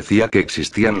cuando parecía que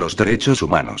existían los derechos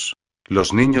humanos.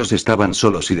 Los niños estaban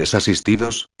solos y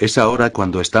desasistidos, es ahora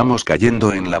cuando estamos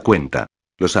cayendo en la cuenta.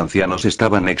 Los ancianos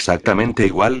estaban exactamente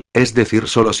igual, es decir,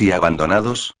 solos y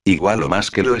abandonados, igual o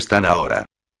más que lo están ahora.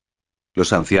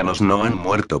 Los ancianos no han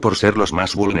muerto por ser los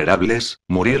más vulnerables,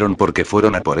 murieron porque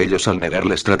fueron a por ellos al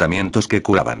negarles tratamientos que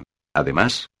curaban.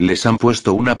 Además, les han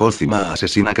puesto una pócima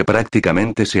asesina que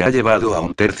prácticamente se ha llevado a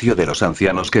 1/3 de los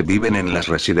ancianos que viven en las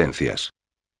residencias.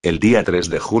 El día 3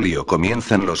 de julio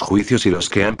comienzan los juicios y los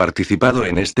que han participado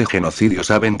en este genocidio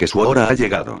saben que su hora ha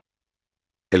llegado.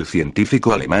 El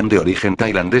científico alemán de origen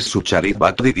tailandés Sucharit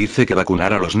Bhatri dice que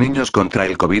vacunar a los niños contra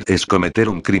el COVID es cometer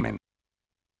un crimen.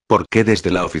 ¿Por qué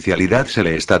desde la oficialidad se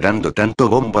le está dando tanto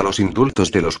bombo a los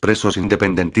indultos de los presos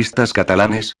independentistas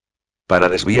catalanes? Para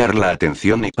desviar la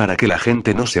atención y para que la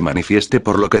gente no se manifieste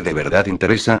por lo que de verdad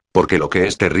interesa, porque lo que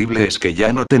es terrible es que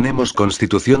ya no tenemos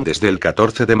constitución desde el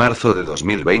 14 de marzo de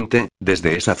 2020,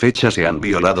 desde esa fecha se han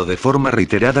violado de forma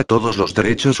reiterada todos los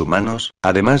derechos humanos,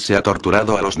 además se ha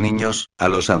torturado a los niños, a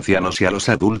los ancianos y a los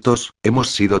adultos,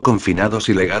 hemos sido confinados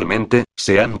ilegalmente,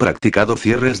 se han practicado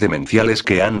cierres demenciales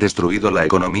que han destruido la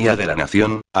economía de la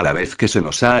nación, a la vez que se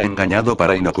nos ha engañado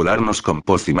para inocularnos con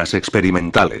pócimas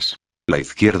experimentales. La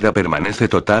izquierda permanece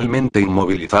totalmente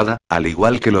inmovilizada, al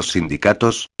igual que los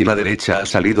sindicatos, y la derecha ha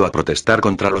salido a protestar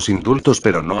contra los indultos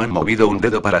pero no han movido un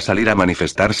dedo para salir a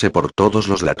manifestarse por todos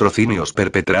los latrocinios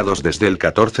perpetrados desde el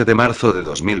 14 de marzo de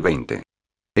 2020.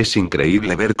 Es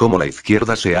increíble ver cómo la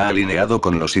izquierda se ha alineado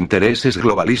con los intereses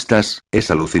globalistas,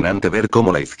 es alucinante ver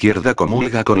cómo la izquierda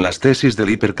comulga con las tesis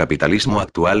del hipercapitalismo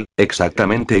actual,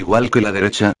 exactamente igual que la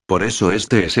derecha, por eso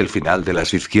este es el final de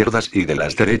las izquierdas y de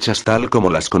las derechas tal como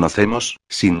las conocemos,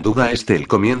 sin duda el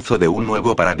comienzo de un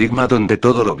nuevo paradigma donde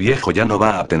todo lo viejo ya no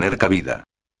va a tener cabida.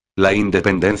 La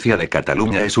independencia de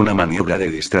Cataluña es una maniobra de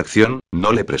distracción,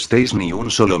 no le prestéis ni un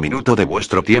solo minuto de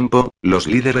vuestro tiempo, los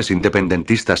líderes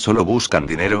independentistas solo buscan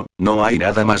dinero, no hay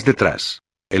nada más detrás.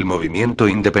 El movimiento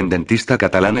independentista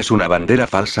catalán es una bandera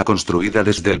falsa construida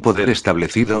desde el poder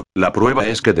establecido, la prueba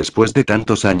es que después de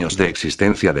tantos años de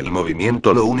existencia del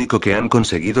movimiento lo único que han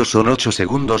conseguido son 8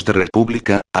 segundos de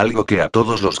república, algo que a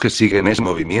todos los que siguen ese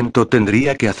movimiento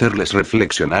tendría que hacerles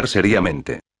reflexionar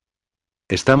seriamente.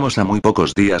 Estamos a muy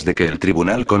pocos días de que el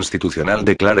Tribunal Constitucional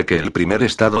declare que el primer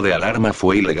estado de alarma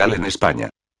fue ilegal en España.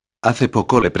 Hace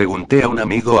poco le pregunté a un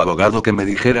amigo abogado que me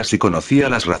dijera si conocía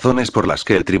las razones por las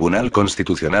que el Tribunal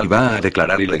Constitucional va a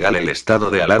declarar ilegal el estado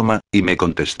de alarma, y me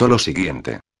contestó lo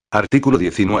siguiente. Artículo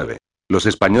 19. Los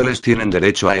españoles tienen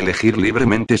derecho a elegir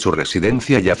libremente su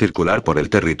residencia y a circular por el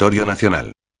territorio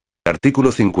nacional.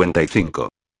 Artículo 55.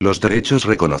 Los derechos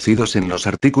reconocidos en los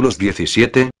artículos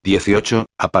 17, 18,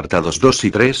 apartados 2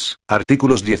 y 3,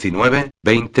 artículos 19,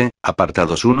 20,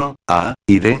 apartados 1, A,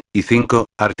 y D, y 5,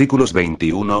 artículos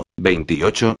 21,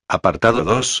 28, apartado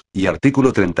 2, y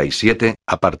artículo 37,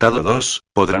 apartado 2,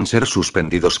 podrán ser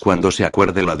suspendidos cuando se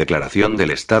acuerde la declaración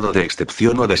del estado de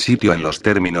excepción o de sitio en los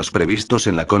términos previstos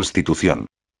en la Constitución.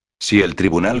 Si el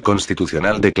Tribunal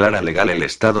Constitucional declara legal el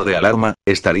estado de alarma,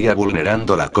 estaría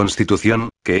vulnerando la Constitución,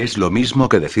 que es lo mismo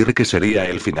que decir que sería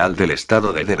el final del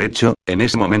Estado de Derecho, en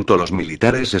ese momento los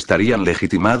militares estarían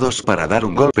legitimados para dar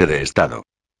un golpe de Estado.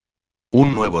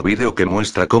 Un nuevo vídeo que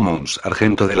muestra cómo un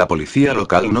sargento de la policía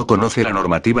local no conoce la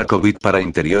normativa COVID para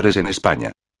interiores en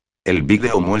España. El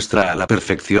vídeo muestra a la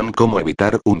perfección cómo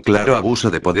evitar un claro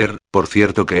abuso de poder, por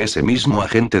cierto que ese mismo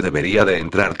agente debería de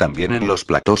entrar también en los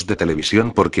platós de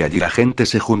televisión porque allí la gente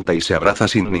se junta y se abraza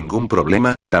sin ningún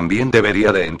problema, también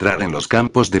debería de entrar en los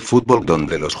campos de fútbol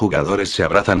donde los jugadores se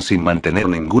abrazan sin mantener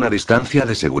ninguna distancia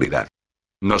de seguridad.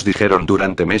 Nos dijeron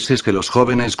durante meses que los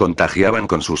jóvenes contagiaban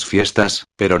con sus fiestas,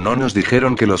 pero no nos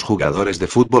dijeron que los jugadores de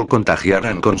fútbol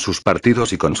contagiaran con sus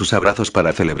partidos y con sus abrazos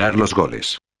para celebrar los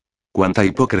goles. Cuánta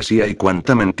hipocresía y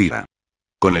cuánta mentira.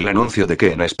 Con el anuncio de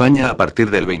que en España a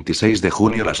partir del 26 de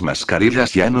junio las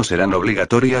mascarillas ya no serán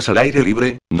obligatorias al aire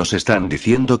libre, nos están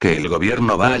diciendo que el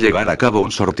gobierno va a llevar a cabo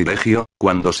un sortilegio,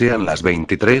 cuando sean las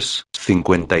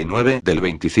 23:59 del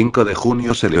 25 de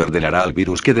junio se le ordenará al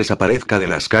virus que desaparezca de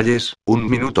las calles, un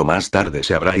minuto más tarde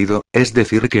se habrá ido, es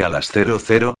decir que a las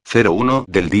 00:01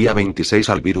 del día 26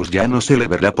 al virus ya no se le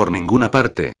verá por ninguna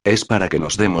parte, es para que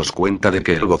nos demos cuenta de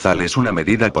que el bozal es una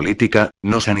medida política,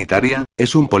 no sanitaria,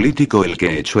 es un político el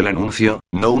que hecho el anuncio,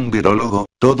 no un virólogo,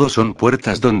 todos son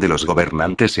puertas donde los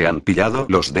gobernantes se han pillado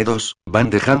los dedos, van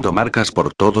dejando marcas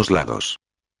por todos lados.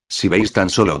 Si veis tan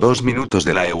solo 2 minutos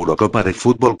de la Eurocopa de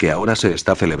fútbol que ahora se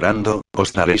está celebrando,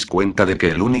 os daréis cuenta de que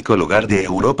el único lugar de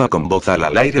Europa con bozal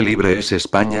al aire libre es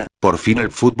España, por fin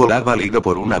el fútbol ha valido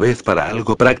por una vez para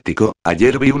algo práctico,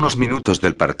 ayer vi unos minutos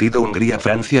del partido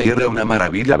Hungría-Francia y era una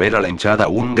maravilla ver a la hinchada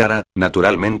húngara,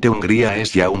 naturalmente Hungría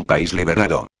es ya un país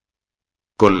liberado.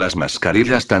 Con las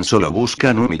mascarillas tan solo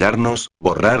buscan humillarnos,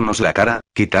 borrarnos la cara,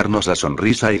 quitarnos la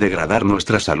sonrisa y degradar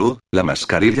nuestra salud, la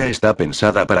mascarilla está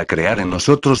pensada para crear en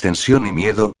nosotros tensión y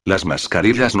miedo, las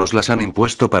mascarillas nos las han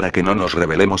impuesto para que no nos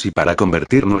rebelemos y para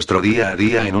convertir nuestro día a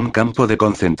día en un campo de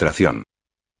concentración.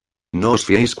 No os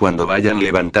fiéis cuando vayan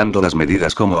levantando las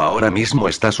medidas como ahora mismo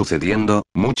está sucediendo,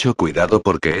 mucho cuidado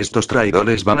porque estos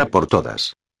traidores van a por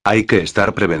todas. Hay que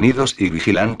estar prevenidos y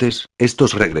vigilantes,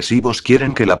 estos regresivos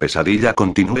quieren que la pesadilla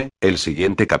continúe, el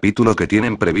siguiente capítulo que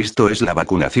tienen previsto es la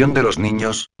vacunación de los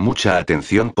niños, mucha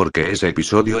atención porque ese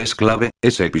episodio es clave,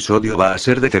 ese episodio va a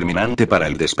ser determinante para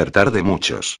el despertar de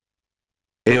muchos.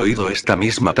 He oído esta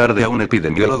misma tarde a un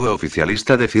epidemiólogo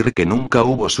oficialista decir que nunca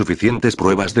hubo suficientes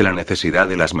pruebas de la necesidad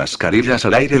de las mascarillas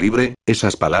al aire libre,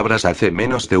 esas palabras hace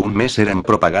menos de un mes eran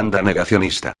propaganda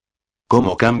negacionista.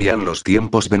 ¿Cómo cambian los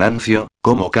tiempos, Venancio?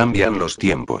 ¿Cómo cambian los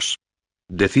tiempos?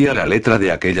 Decía la letra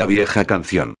de aquella vieja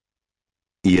canción.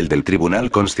 Y el del Tribunal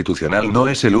Constitucional no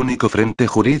es el único frente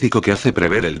jurídico que hace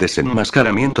prever el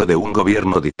desenmascaramiento de un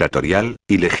gobierno dictatorial,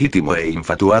 ilegítimo e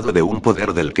infatuado de un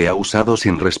poder del que ha usado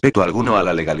sin respeto alguno a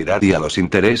la legalidad y a los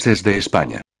intereses de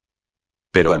España.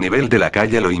 Pero a nivel de la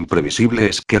calle lo imprevisible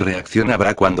es qué reacción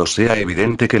habrá cuando sea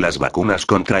evidente que las vacunas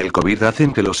contra el COVID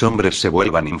hacen que los hombres se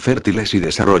vuelvan infértiles y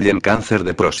desarrollen cáncer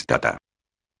de próstata.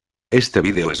 Este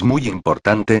vídeo es muy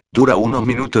importante, dura 1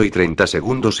 minuto y 30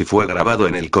 segundos y fue grabado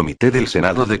en el Comité del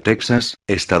Senado de Texas,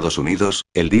 Estados Unidos,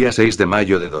 el día 6 de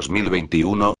mayo de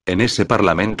 2021. En ese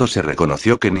parlamento se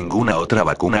reconoció que ninguna otra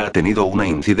vacuna ha tenido una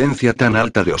incidencia tan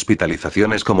alta de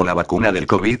hospitalizaciones como la vacuna del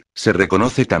COVID. Se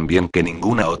reconoce también que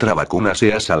ninguna otra vacuna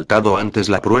se ha saltado antes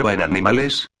la prueba en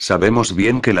animales. Sabemos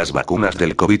bien que las vacunas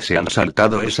del COVID se han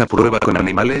saltado esa prueba con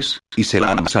animales, y se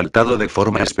la han saltado de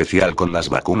forma especial con las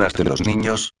vacunas de los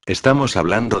niños. Estamos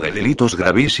hablando de delitos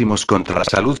gravísimos contra la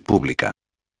salud pública.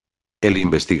 El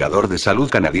investigador de salud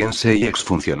canadiense y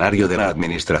exfuncionario de la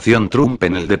administración Trump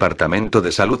en el Departamento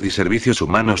de Salud y Servicios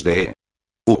Humanos de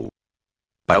E.U.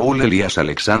 Paul Elias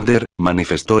Alexander,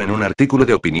 manifestó en un artículo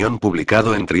de opinión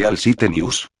publicado en Trial Site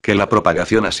News, que la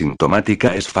propagación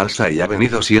asintomática es falsa y ha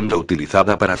venido siendo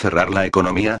utilizada para cerrar la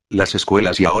economía, las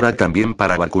escuelas y ahora también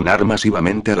para vacunar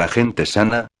masivamente a la gente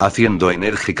sana, haciendo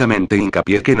enérgicamente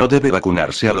hincapié que no debe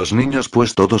vacunarse a los niños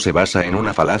pues todo se basa en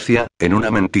una falacia, en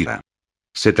una mentira.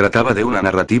 Se trataba de una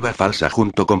narrativa falsa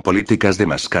junto con políticas de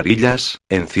mascarillas,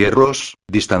 encierros,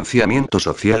 distanciamiento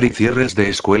social y cierres de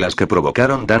escuelas que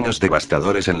provocaron daños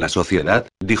devastadores en la sociedad,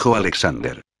 dijo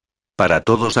Alexander. Para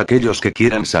todos aquellos que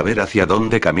quieran saber hacia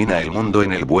dónde camina el mundo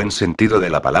en el buen sentido de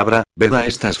la palabra, ved a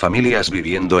estas familias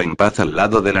viviendo en paz al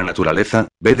lado de la naturaleza,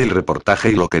 ved el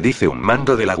reportaje y lo que dice un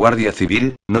mando de la Guardia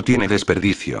Civil, no tiene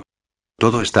desperdicio.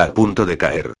 Todo está a punto de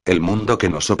caer, el mundo que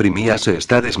nos oprimía se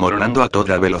está desmoronando a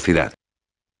toda velocidad.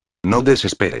 No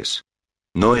desesperes.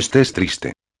 No estés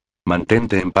triste.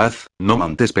 Mantente en paz, no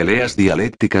montes peleas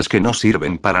dialécticas que no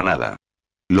sirven para nada.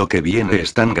 Lo que viene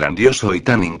es tan grandioso y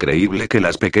tan increíble que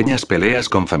las pequeñas peleas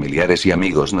con familiares y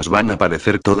amigos nos van a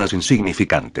parecer todas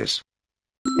insignificantes.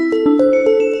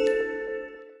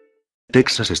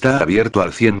 Texas está abierto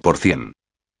al 100%.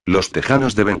 Los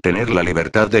tejanos deben tener la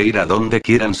libertad de ir a donde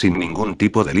quieran sin ningún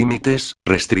tipo de límites,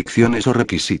 restricciones o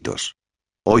requisitos.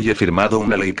 Hoy he firmado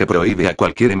una ley que prohíbe a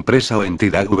cualquier empresa o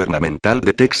entidad gubernamental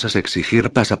de Texas exigir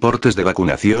pasaportes de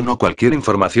vacunación o cualquier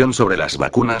información sobre las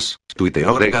vacunas,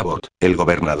 tuiteó Greg Abbott, el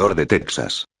gobernador de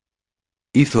Texas.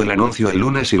 Hizo el anuncio el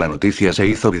lunes y la noticia se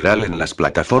hizo viral en las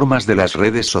plataformas de las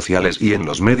redes sociales y en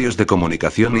los medios de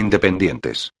comunicación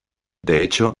independientes. De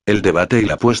hecho, el debate y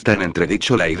la puesta en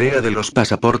entredicho la idea de los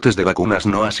pasaportes de vacunas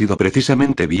no ha sido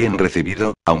precisamente bien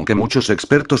recibido, aunque muchos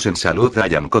expertos en salud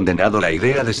hayan condenado la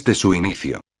idea desde su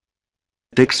inicio.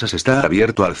 Texas está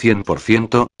abierto al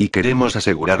 100%, y queremos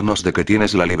asegurarnos de que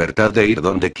tienes la libertad de ir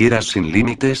donde quieras sin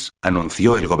límites,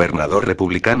 anunció el gobernador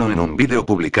republicano en un vídeo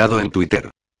publicado en Twitter.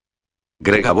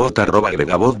 Greg Abbott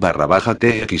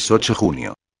 @GregAbbott_TX 8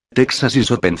 junio. Texas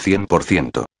is open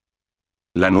 100%.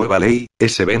 La nueva ley,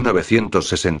 SB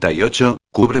 968,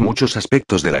 cubre muchos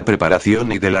aspectos de la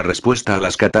preparación y de la respuesta a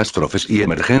las catástrofes y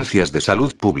emergencias de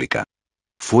salud pública.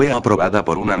 Fue aprobada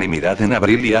por unanimidad en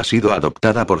abril y ha sido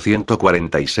adoptada por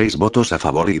 146 votos a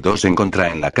favor y 2 en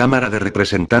contra en la Cámara de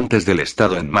Representantes del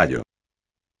Estado en mayo.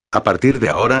 A partir de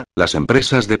ahora, las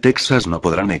empresas de Texas no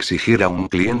podrán exigir a un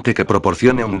cliente que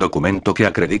proporcione un documento que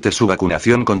acredite su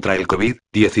vacunación contra el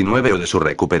COVID-19 o de su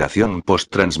recuperación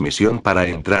post-transmisión para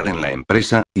entrar en la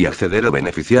empresa y acceder o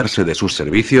beneficiarse de sus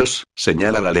servicios,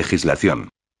 señala la legislación.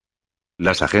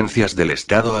 Las agencias del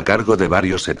Estado a cargo de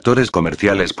varios sectores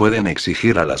comerciales pueden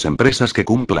exigir a las empresas que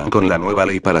cumplan con la nueva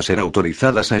ley para ser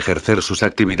autorizadas a ejercer sus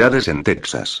actividades en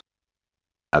Texas.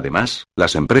 Además,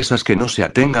 las empresas que no se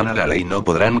atengan a la ley no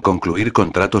podrán concluir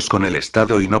contratos con el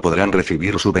Estado y no podrán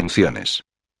recibir subvenciones.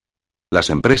 Las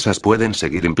empresas pueden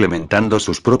seguir implementando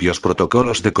sus propios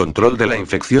protocolos de control de la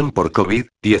infección por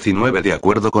COVID-19 de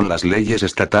acuerdo con las leyes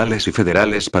estatales y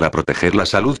federales para proteger la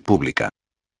salud pública.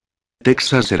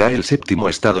 Texas será el 7º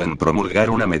estado en promulgar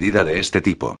una medida de este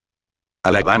tipo.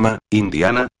 Alabama,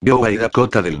 Indiana, Iowa y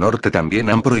Dakota del Norte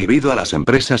también han prohibido a las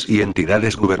empresas y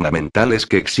entidades gubernamentales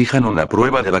que exijan una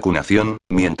prueba de vacunación,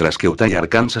 mientras que Utah y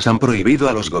Arkansas han prohibido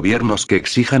a los gobiernos que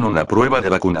exijan una prueba de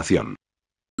vacunación.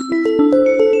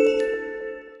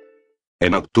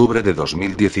 En octubre de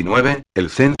 2019, el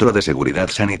Centro de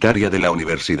Seguridad Sanitaria de la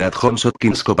Universidad Johns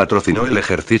Hopkins copatrocinó el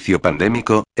ejercicio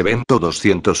pandémico, Evento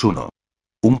 201.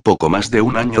 Un poco más de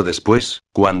un año después,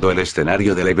 cuando el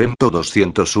escenario del Evento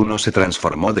 201 se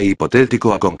transformó de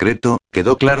hipotético a concreto,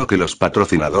 quedó claro que los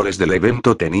patrocinadores del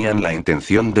evento tenían la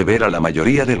intención de ver a la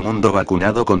mayoría del mundo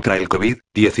vacunado contra el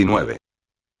COVID-19.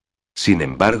 Sin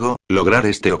embargo, lograr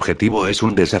este objetivo es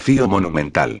un desafío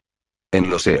monumental. En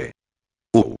los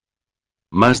E.U.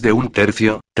 Más de un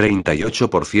tercio,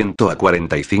 38% a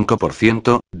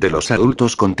 45%, de los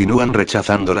adultos continúan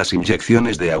rechazando las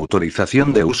inyecciones de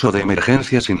autorización de uso de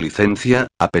emergencia sin licencia,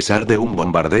 a pesar de un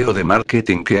bombardeo de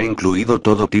marketing que ha incluido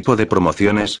todo tipo de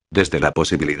promociones, desde la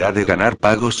posibilidad de ganar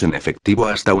pagos en efectivo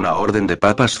hasta una orden de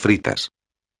papas fritas.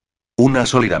 Una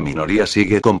sólida minoría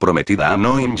sigue comprometida a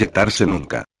no inyectarse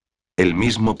nunca. El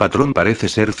mismo patrón parece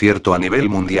ser cierto a nivel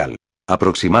mundial.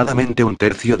 Aproximadamente un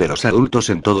tercio de los adultos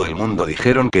en todo el mundo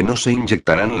dijeron que no se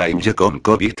inyectarán la inyección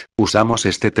COVID, usamos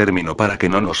este término para que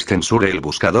no nos censure el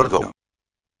buscador Go.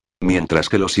 Mientras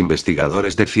que los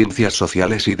investigadores de ciencias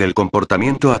sociales y del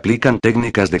comportamiento aplican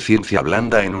técnicas de ciencia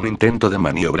blanda en un intento de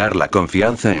maniobrar la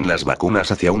confianza en las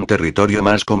vacunas hacia un territorio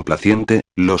más complaciente,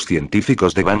 los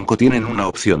científicos de banco tienen una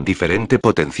opción diferente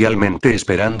potencialmente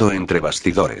esperando entre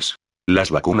bastidores.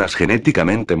 Las vacunas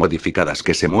genéticamente modificadas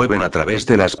que se mueven a través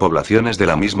de las poblaciones de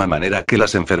la misma manera que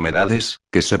las enfermedades,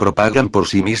 que se propagan por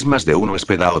sí mismas de un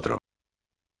huésped a otro.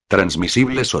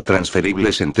 Transmisibles o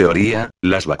transferibles en teoría,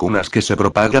 las vacunas que se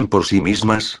propagan por sí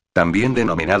mismas, también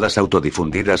denominadas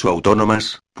autodifundidas o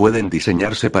autónomas, pueden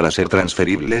diseñarse para ser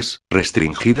transferibles,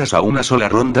 restringidas a una sola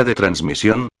ronda de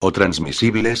transmisión, o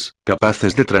transmisibles,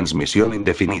 capaces de transmisión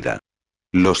indefinida.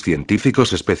 Los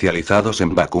científicos especializados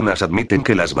en vacunas admiten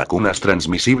que las vacunas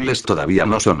transmisibles todavía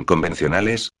no son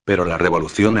convencionales, pero la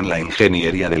revolución en la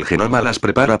ingeniería del genoma las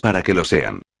prepara para que lo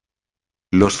sean.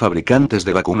 Los fabricantes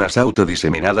de vacunas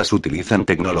autodiseminadas utilizan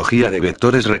tecnología de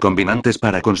vectores recombinantes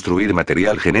para construir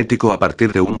material genético a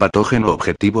partir de un patógeno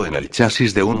objetivo en el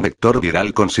chasis de un vector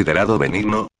viral considerado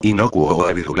benigno, inocuo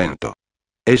o virulento.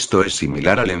 Esto es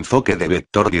similar al enfoque de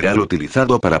vector viral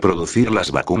utilizado para producir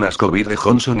las vacunas COVID de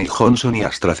Johnson y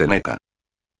AstraZeneca.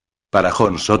 Para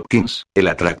Johns Hopkins, el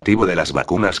atractivo de las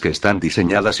vacunas que están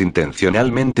diseñadas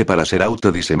intencionalmente para ser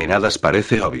autodiseminadas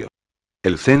parece obvio.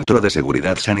 El Centro de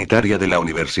Seguridad Sanitaria de la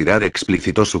universidad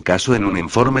explicitó su caso en un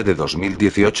informe de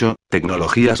 2018,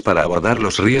 Tecnologías para abordar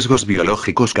los riesgos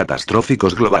biológicos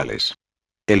catastróficos globales.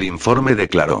 El informe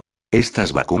declaró: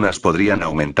 estas vacunas podrían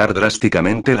aumentar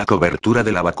drásticamente la cobertura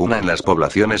de la vacuna en las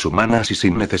poblaciones humanas y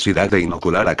sin necesidad de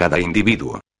inocular a cada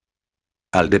individuo.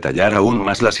 Al detallar aún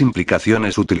más las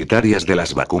implicaciones utilitarias de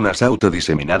las vacunas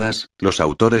autodiseminadas, los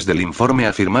autores del informe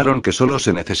afirmaron que solo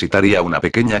se necesitaría una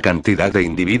pequeña cantidad de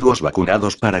individuos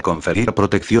vacunados para conferir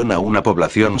protección a una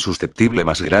población susceptible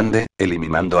más grande,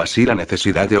 eliminando así la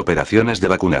necesidad de operaciones de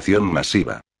vacunación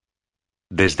masiva.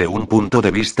 Desde un punto de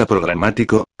vista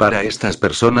programático, para estas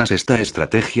personas esta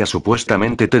estrategia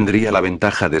supuestamente tendría la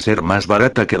ventaja de ser más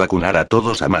barata que vacunar a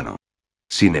todos a mano.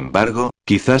 Sin embargo,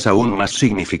 quizás aún más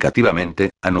significativamente,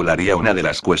 anularía una de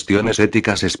las cuestiones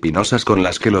éticas espinosas con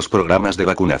las que los programas de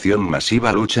vacunación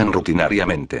masiva luchan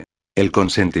rutinariamente: el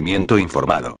consentimiento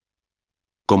informado.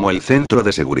 Como el Centro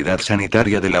de Seguridad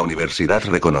Sanitaria de la universidad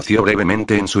reconoció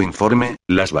brevemente en su informe,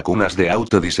 las vacunas de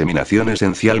autodiseminación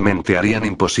esencialmente harían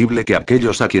imposible que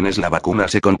aquellos a quienes la vacuna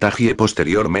se contagie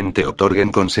posteriormente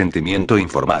otorguen consentimiento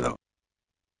informado.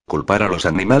 Culpar a los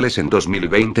animales. En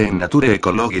 2020 en Nature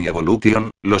Ecology y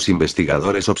Evolution, los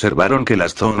investigadores observaron que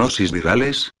las zoonosis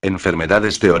virales,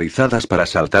 enfermedades teorizadas para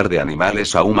saltar de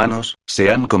animales a humanos, se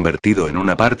han convertido en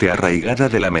una parte arraigada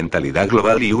de la mentalidad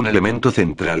global y un elemento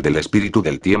central del espíritu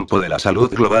del tiempo de la salud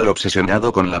global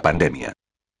obsesionado con la pandemia.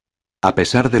 A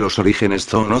pesar de los orígenes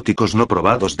zoonóticos no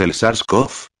probados del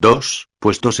SARS-CoV-2,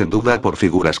 puestos en duda por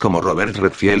figuras como Robert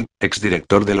Redfield,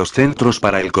 exdirector de los Centros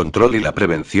para el Control y la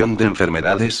Prevención de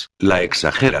Enfermedades, la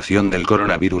exageración del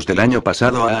coronavirus del año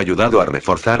pasado ha ayudado a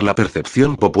reforzar la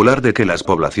percepción popular de que las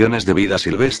poblaciones de vida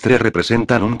silvestre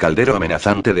representan un caldero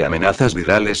amenazante de amenazas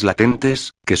virales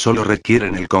latentes, que solo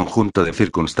requieren el conjunto de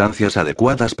circunstancias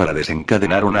adecuadas para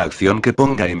desencadenar una acción que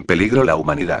ponga en peligro la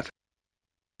humanidad.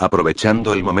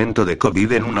 Aprovechando el momento de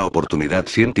COVID en una oportunidad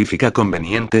científica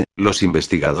conveniente, los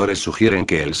investigadores sugieren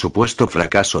que el supuesto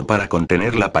fracaso para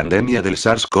contener la pandemia del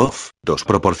SARS-CoV-2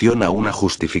 proporciona una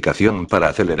justificación para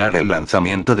acelerar el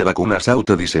lanzamiento de vacunas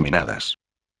autodiseminadas.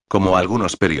 Como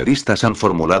algunos periodistas han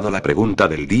formulado la pregunta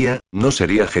del día, ¿no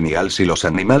sería genial si los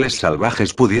animales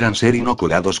salvajes pudieran ser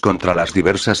inoculados contra las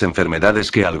diversas enfermedades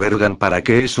que albergan para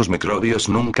que esos microbios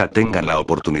nunca tengan la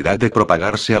oportunidad de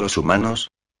propagarse a los humanos?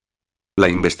 La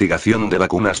investigación de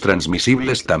vacunas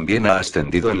transmisibles también ha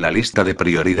ascendido en la lista de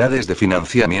prioridades de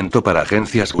financiamiento para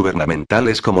agencias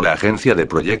gubernamentales como la Agencia de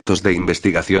Proyectos de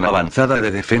Investigación Avanzada de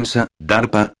Defensa,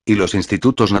 DARPA, y los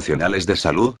Institutos Nacionales de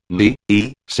Salud, NI,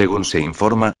 y, según se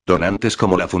informa, donantes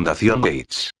como la Fundación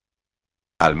Gates.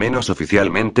 Al menos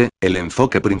oficialmente, el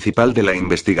enfoque principal de la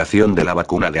investigación de la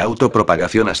vacuna de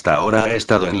autopropagación hasta ahora ha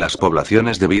estado en las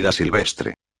poblaciones de vida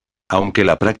silvestre. Aunque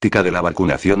la práctica de la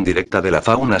vacunación directa de la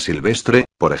fauna silvestre,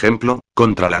 por ejemplo,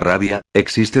 contra la rabia,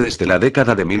 existe desde la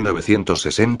década de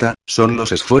 1960, son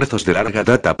los esfuerzos de larga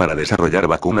data para desarrollar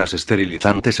vacunas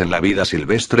esterilizantes en la vida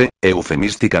silvestre,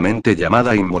 eufemísticamente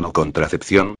llamada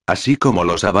inmunocontracepción, así como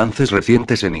los avances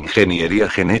recientes en ingeniería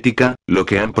genética, lo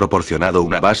que han proporcionado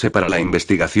una base para la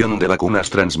investigación de vacunas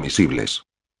transmisibles.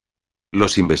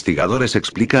 Los investigadores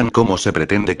explican cómo se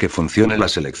pretende que funcione la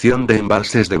selección de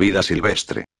embalses de vida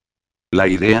silvestre. La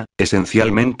idea,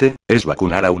 esencialmente, es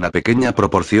vacunar a una pequeña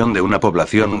proporción de una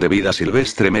población de vida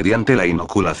silvestre mediante la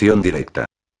inoculación directa.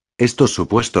 Estos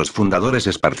supuestos fundadores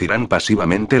esparcirán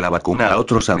pasivamente la vacuna a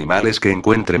otros animales que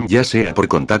encuentren, ya sea por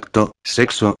contacto,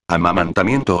 sexo,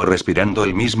 amamantamiento o respirando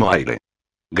el mismo aire.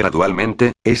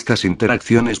 Gradualmente, estas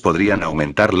interacciones podrían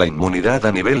aumentar la inmunidad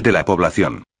a nivel de la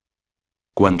población.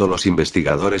 Cuando los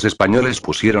investigadores españoles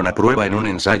pusieron a prueba en un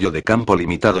ensayo de campo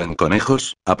limitado en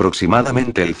conejos,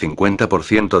 aproximadamente el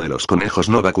 50% de los conejos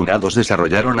no vacunados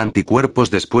desarrollaron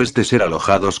anticuerpos después de ser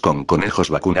alojados con conejos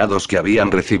vacunados que habían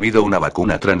recibido una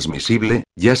vacuna transmisible,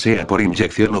 ya sea por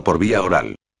inyección o por vía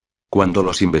oral. Cuando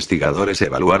los investigadores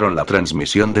evaluaron la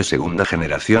transmisión de segunda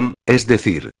generación, es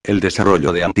decir, el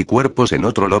desarrollo de anticuerpos en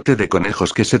otro lote de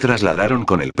conejos que se trasladaron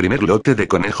con el primer lote de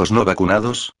conejos no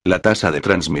vacunados, la tasa de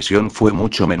transmisión fue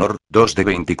mucho menor, 2 de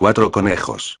 24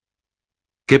 conejos.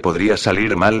 ¿Qué podría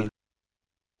salir mal?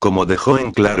 Como dejó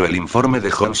en claro el informe de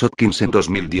Johns Hopkins en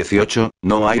 2018,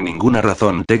 no hay ninguna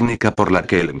razón técnica por la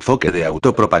que el enfoque de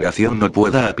autopropagación no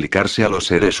pueda aplicarse a los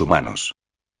seres humanos.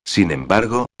 Sin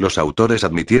embargo, los autores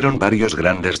admitieron varios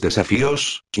grandes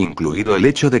desafíos, incluido el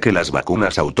hecho de que las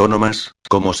vacunas autónomas,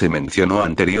 como se mencionó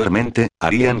anteriormente,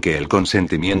 harían que el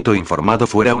consentimiento informado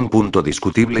fuera un punto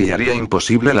discutible y haría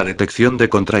imposible la detección de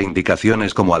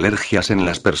contraindicaciones como alergias en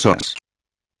las personas.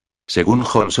 Según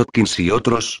Johns Hopkins y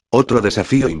otros, otro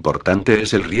desafío importante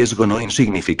es el riesgo no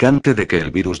insignificante de que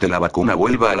el virus de la vacuna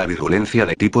vuelva a la virulencia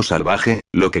de tipo salvaje,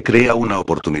 lo que crea una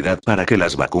oportunidad para que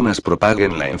las vacunas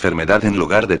propaguen la enfermedad en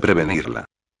lugar de prevenirla.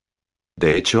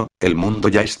 De hecho, el mundo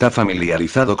ya está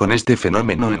familiarizado con este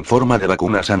fenómeno en forma de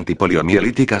vacunas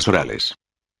antipoliomielíticas orales.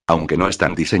 Aunque no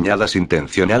están diseñadas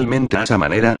intencionalmente a esa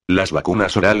manera, las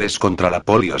vacunas orales contra la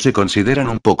polio se consideran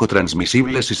un poco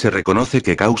transmisibles y se reconoce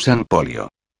que causan polio.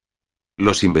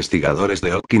 Los investigadores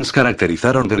de Hopkins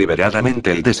caracterizaron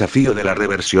deliberadamente el desafío de la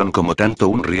reversión como tanto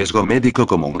un riesgo médico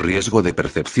como un riesgo de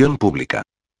percepción pública.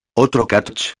 Otro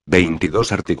catch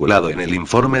 22 articulado en el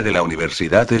informe de la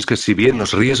universidad es que si bien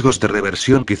los riesgos de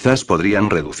reversión quizás podrían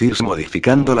reducirse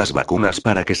modificando las vacunas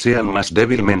para que sean más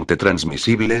débilmente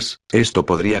transmisibles, esto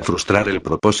podría frustrar el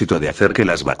propósito de hacer que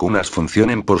las vacunas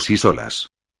funcionen por sí solas.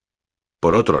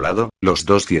 Por otro lado, los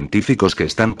dos científicos que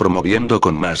están promoviendo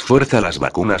con más fuerza las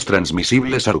vacunas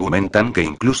transmisibles argumentan que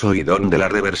incluso y donde la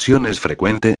reversión es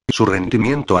frecuente, su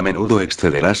rendimiento a menudo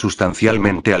excederá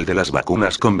sustancialmente al de las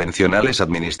vacunas convencionales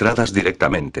administradas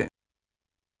directamente.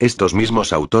 Estos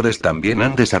mismos autores también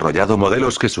han desarrollado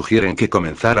modelos que sugieren que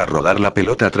comenzar a rodar la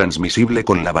pelota transmisible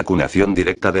con la vacunación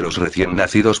directa de los recién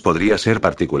nacidos podría ser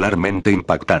particularmente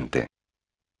impactante.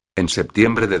 En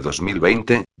septiembre de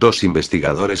 2020, dos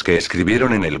investigadores que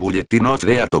escribieron en el Bulletin of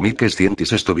the Atomic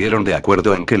Scientists estuvieron de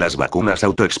acuerdo en que las vacunas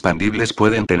autoexpandibles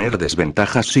pueden tener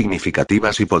desventajas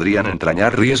significativas y podrían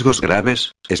entrañar riesgos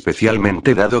graves,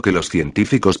 especialmente dado que los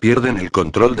científicos pierden el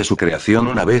control de su creación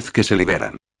una vez que se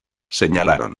liberan.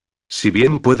 Señalaron. Si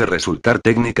bien puede resultar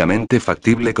técnicamente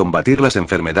factible combatir las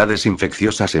enfermedades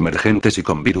infecciosas emergentes y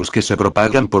con virus que se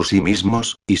propagan por sí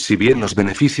mismos, y si bien los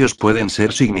beneficios pueden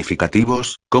ser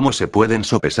significativos, ¿cómo se pueden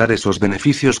sopesar esos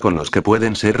beneficios con los que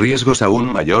pueden ser riesgos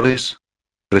aún mayores?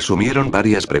 Resumieron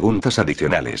varias preguntas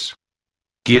adicionales.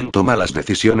 ¿Quién toma las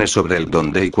decisiones sobre el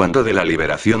dónde y cuándo de la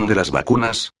liberación de las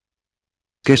vacunas?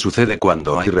 ¿Qué sucede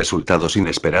cuando hay resultados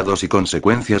inesperados y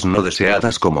consecuencias no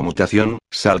deseadas como mutación,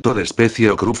 salto de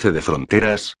especie o cruce de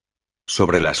fronteras?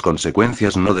 Sobre las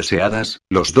consecuencias no deseadas,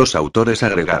 los dos autores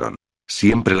agregaron.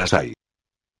 Siempre las hay.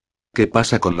 ¿Qué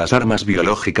pasa con las armas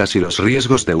biológicas y los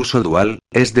riesgos de uso dual,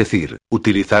 es decir,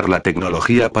 utilizar la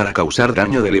tecnología para causar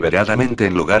daño deliberadamente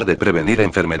en lugar de prevenir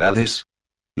enfermedades?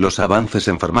 Los avances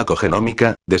en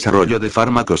farmacogenómica, desarrollo de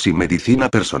fármacos y medicina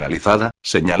personalizada,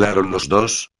 señalaron los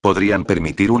dos, podrían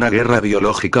permitir una guerra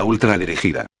biológica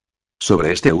ultradirigida.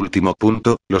 Sobre este último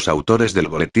punto, los autores del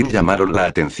boletín llamaron la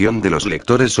atención de los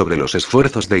lectores sobre los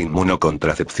esfuerzos de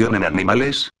inmunocontracepción en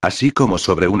animales, así como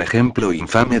sobre un ejemplo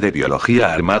infame de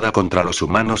biología armada contra los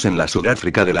humanos en la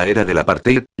Sudáfrica de la era del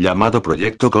apartheid, llamado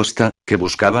Proyecto Costa, que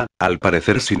buscaba, al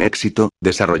parecer sin éxito,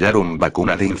 desarrollar una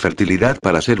vacuna de infertilidad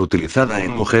para ser utilizada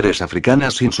en mujeres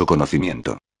africanas sin su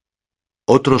conocimiento.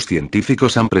 Otros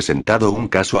científicos han presentado un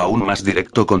caso aún más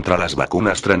directo contra las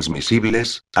vacunas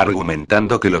transmisibles,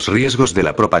 argumentando que los riesgos de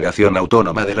la propagación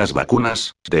autónoma de las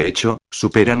vacunas, de hecho,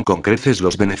 superan con creces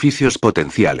los beneficios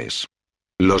potenciales.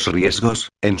 Los riesgos,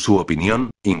 en su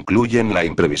opinión, incluyen la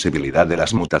imprevisibilidad de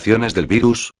las mutaciones del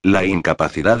virus, la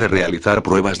incapacidad de realizar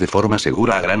pruebas de forma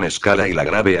segura a gran escala y la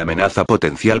grave amenaza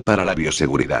potencial para la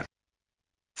bioseguridad.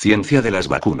 Ciencia de las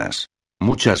vacunas.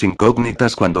 Muchas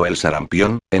incógnitas cuando el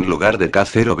sarampión, en lugar de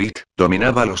K0-bit,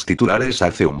 dominaba los titulares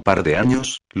hace un par de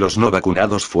años, los no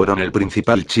vacunados fueron el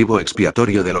principal chivo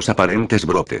expiatorio de los aparentes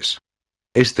brotes.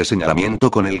 Este señalamiento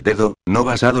con el dedo, no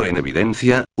basado en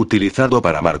evidencia, utilizado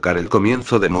para marcar el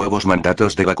comienzo de nuevos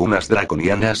mandatos de vacunas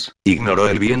draconianas, ignoró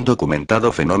el bien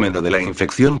documentado fenómeno de la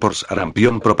infección por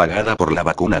sarampión propagada por la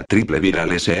vacuna triple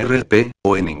viral SRP,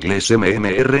 o en inglés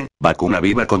MMR, vacuna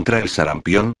viva contra el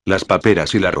sarampión, las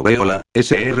paperas y la rubéola,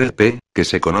 SRP, que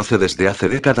se conoce desde hace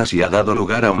décadas y ha dado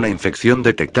lugar a una infección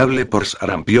detectable por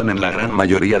sarampión en la gran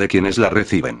mayoría de quienes la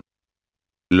reciben.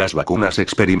 Las vacunas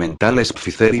experimentales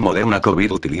Pfizer y Moderna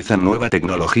COVID utilizan nueva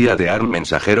tecnología de ARN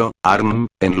mensajero, ARN,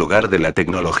 en lugar de la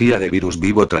tecnología de virus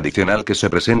vivo tradicional que se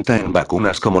presenta en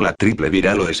vacunas como la triple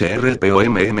viral o SRP o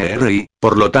MMR y,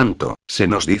 por lo tanto, se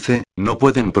nos dice, no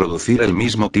pueden producir el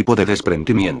mismo tipo de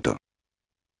desprendimiento.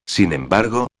 Sin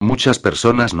embargo, muchas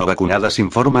personas no vacunadas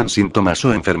informan síntomas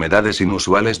o enfermedades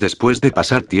inusuales después de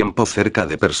pasar tiempo cerca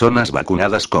de personas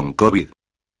vacunadas con COVID.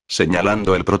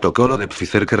 Señalando el protocolo de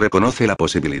Pfizer que reconoce la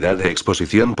posibilidad de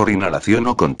exposición por inhalación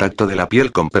o contacto de la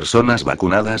piel con personas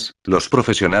vacunadas, los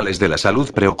profesionales de la salud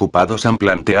preocupados han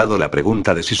planteado la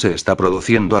pregunta de si se está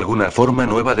produciendo alguna forma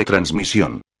nueva de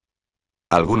transmisión.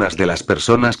 Algunas de las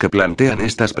personas que plantean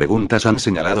estas preguntas han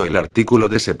señalado el artículo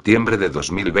de septiembre de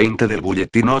 2020 del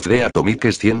Bulletin of the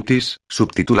Atomic Sciences,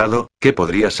 subtitulado, ¿Qué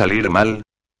podría salir mal?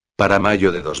 Para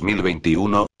mayo de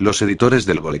 2021, los editores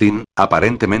del boletín,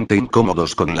 aparentemente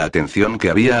incómodos con la atención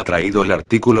que había atraído el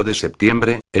artículo de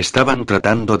septiembre, estaban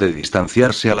tratando de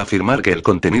distanciarse al afirmar que el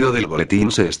contenido del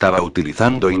boletín se estaba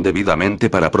utilizando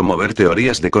indebidamente para promover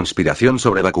teorías de conspiración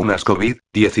sobre vacunas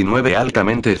COVID-19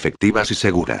 altamente efectivas y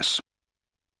seguras.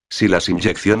 Si las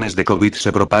inyecciones de COVID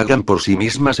se propagan por sí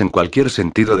mismas en cualquier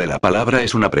sentido de la palabra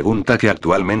es una pregunta que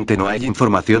actualmente no hay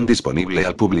información disponible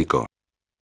al público.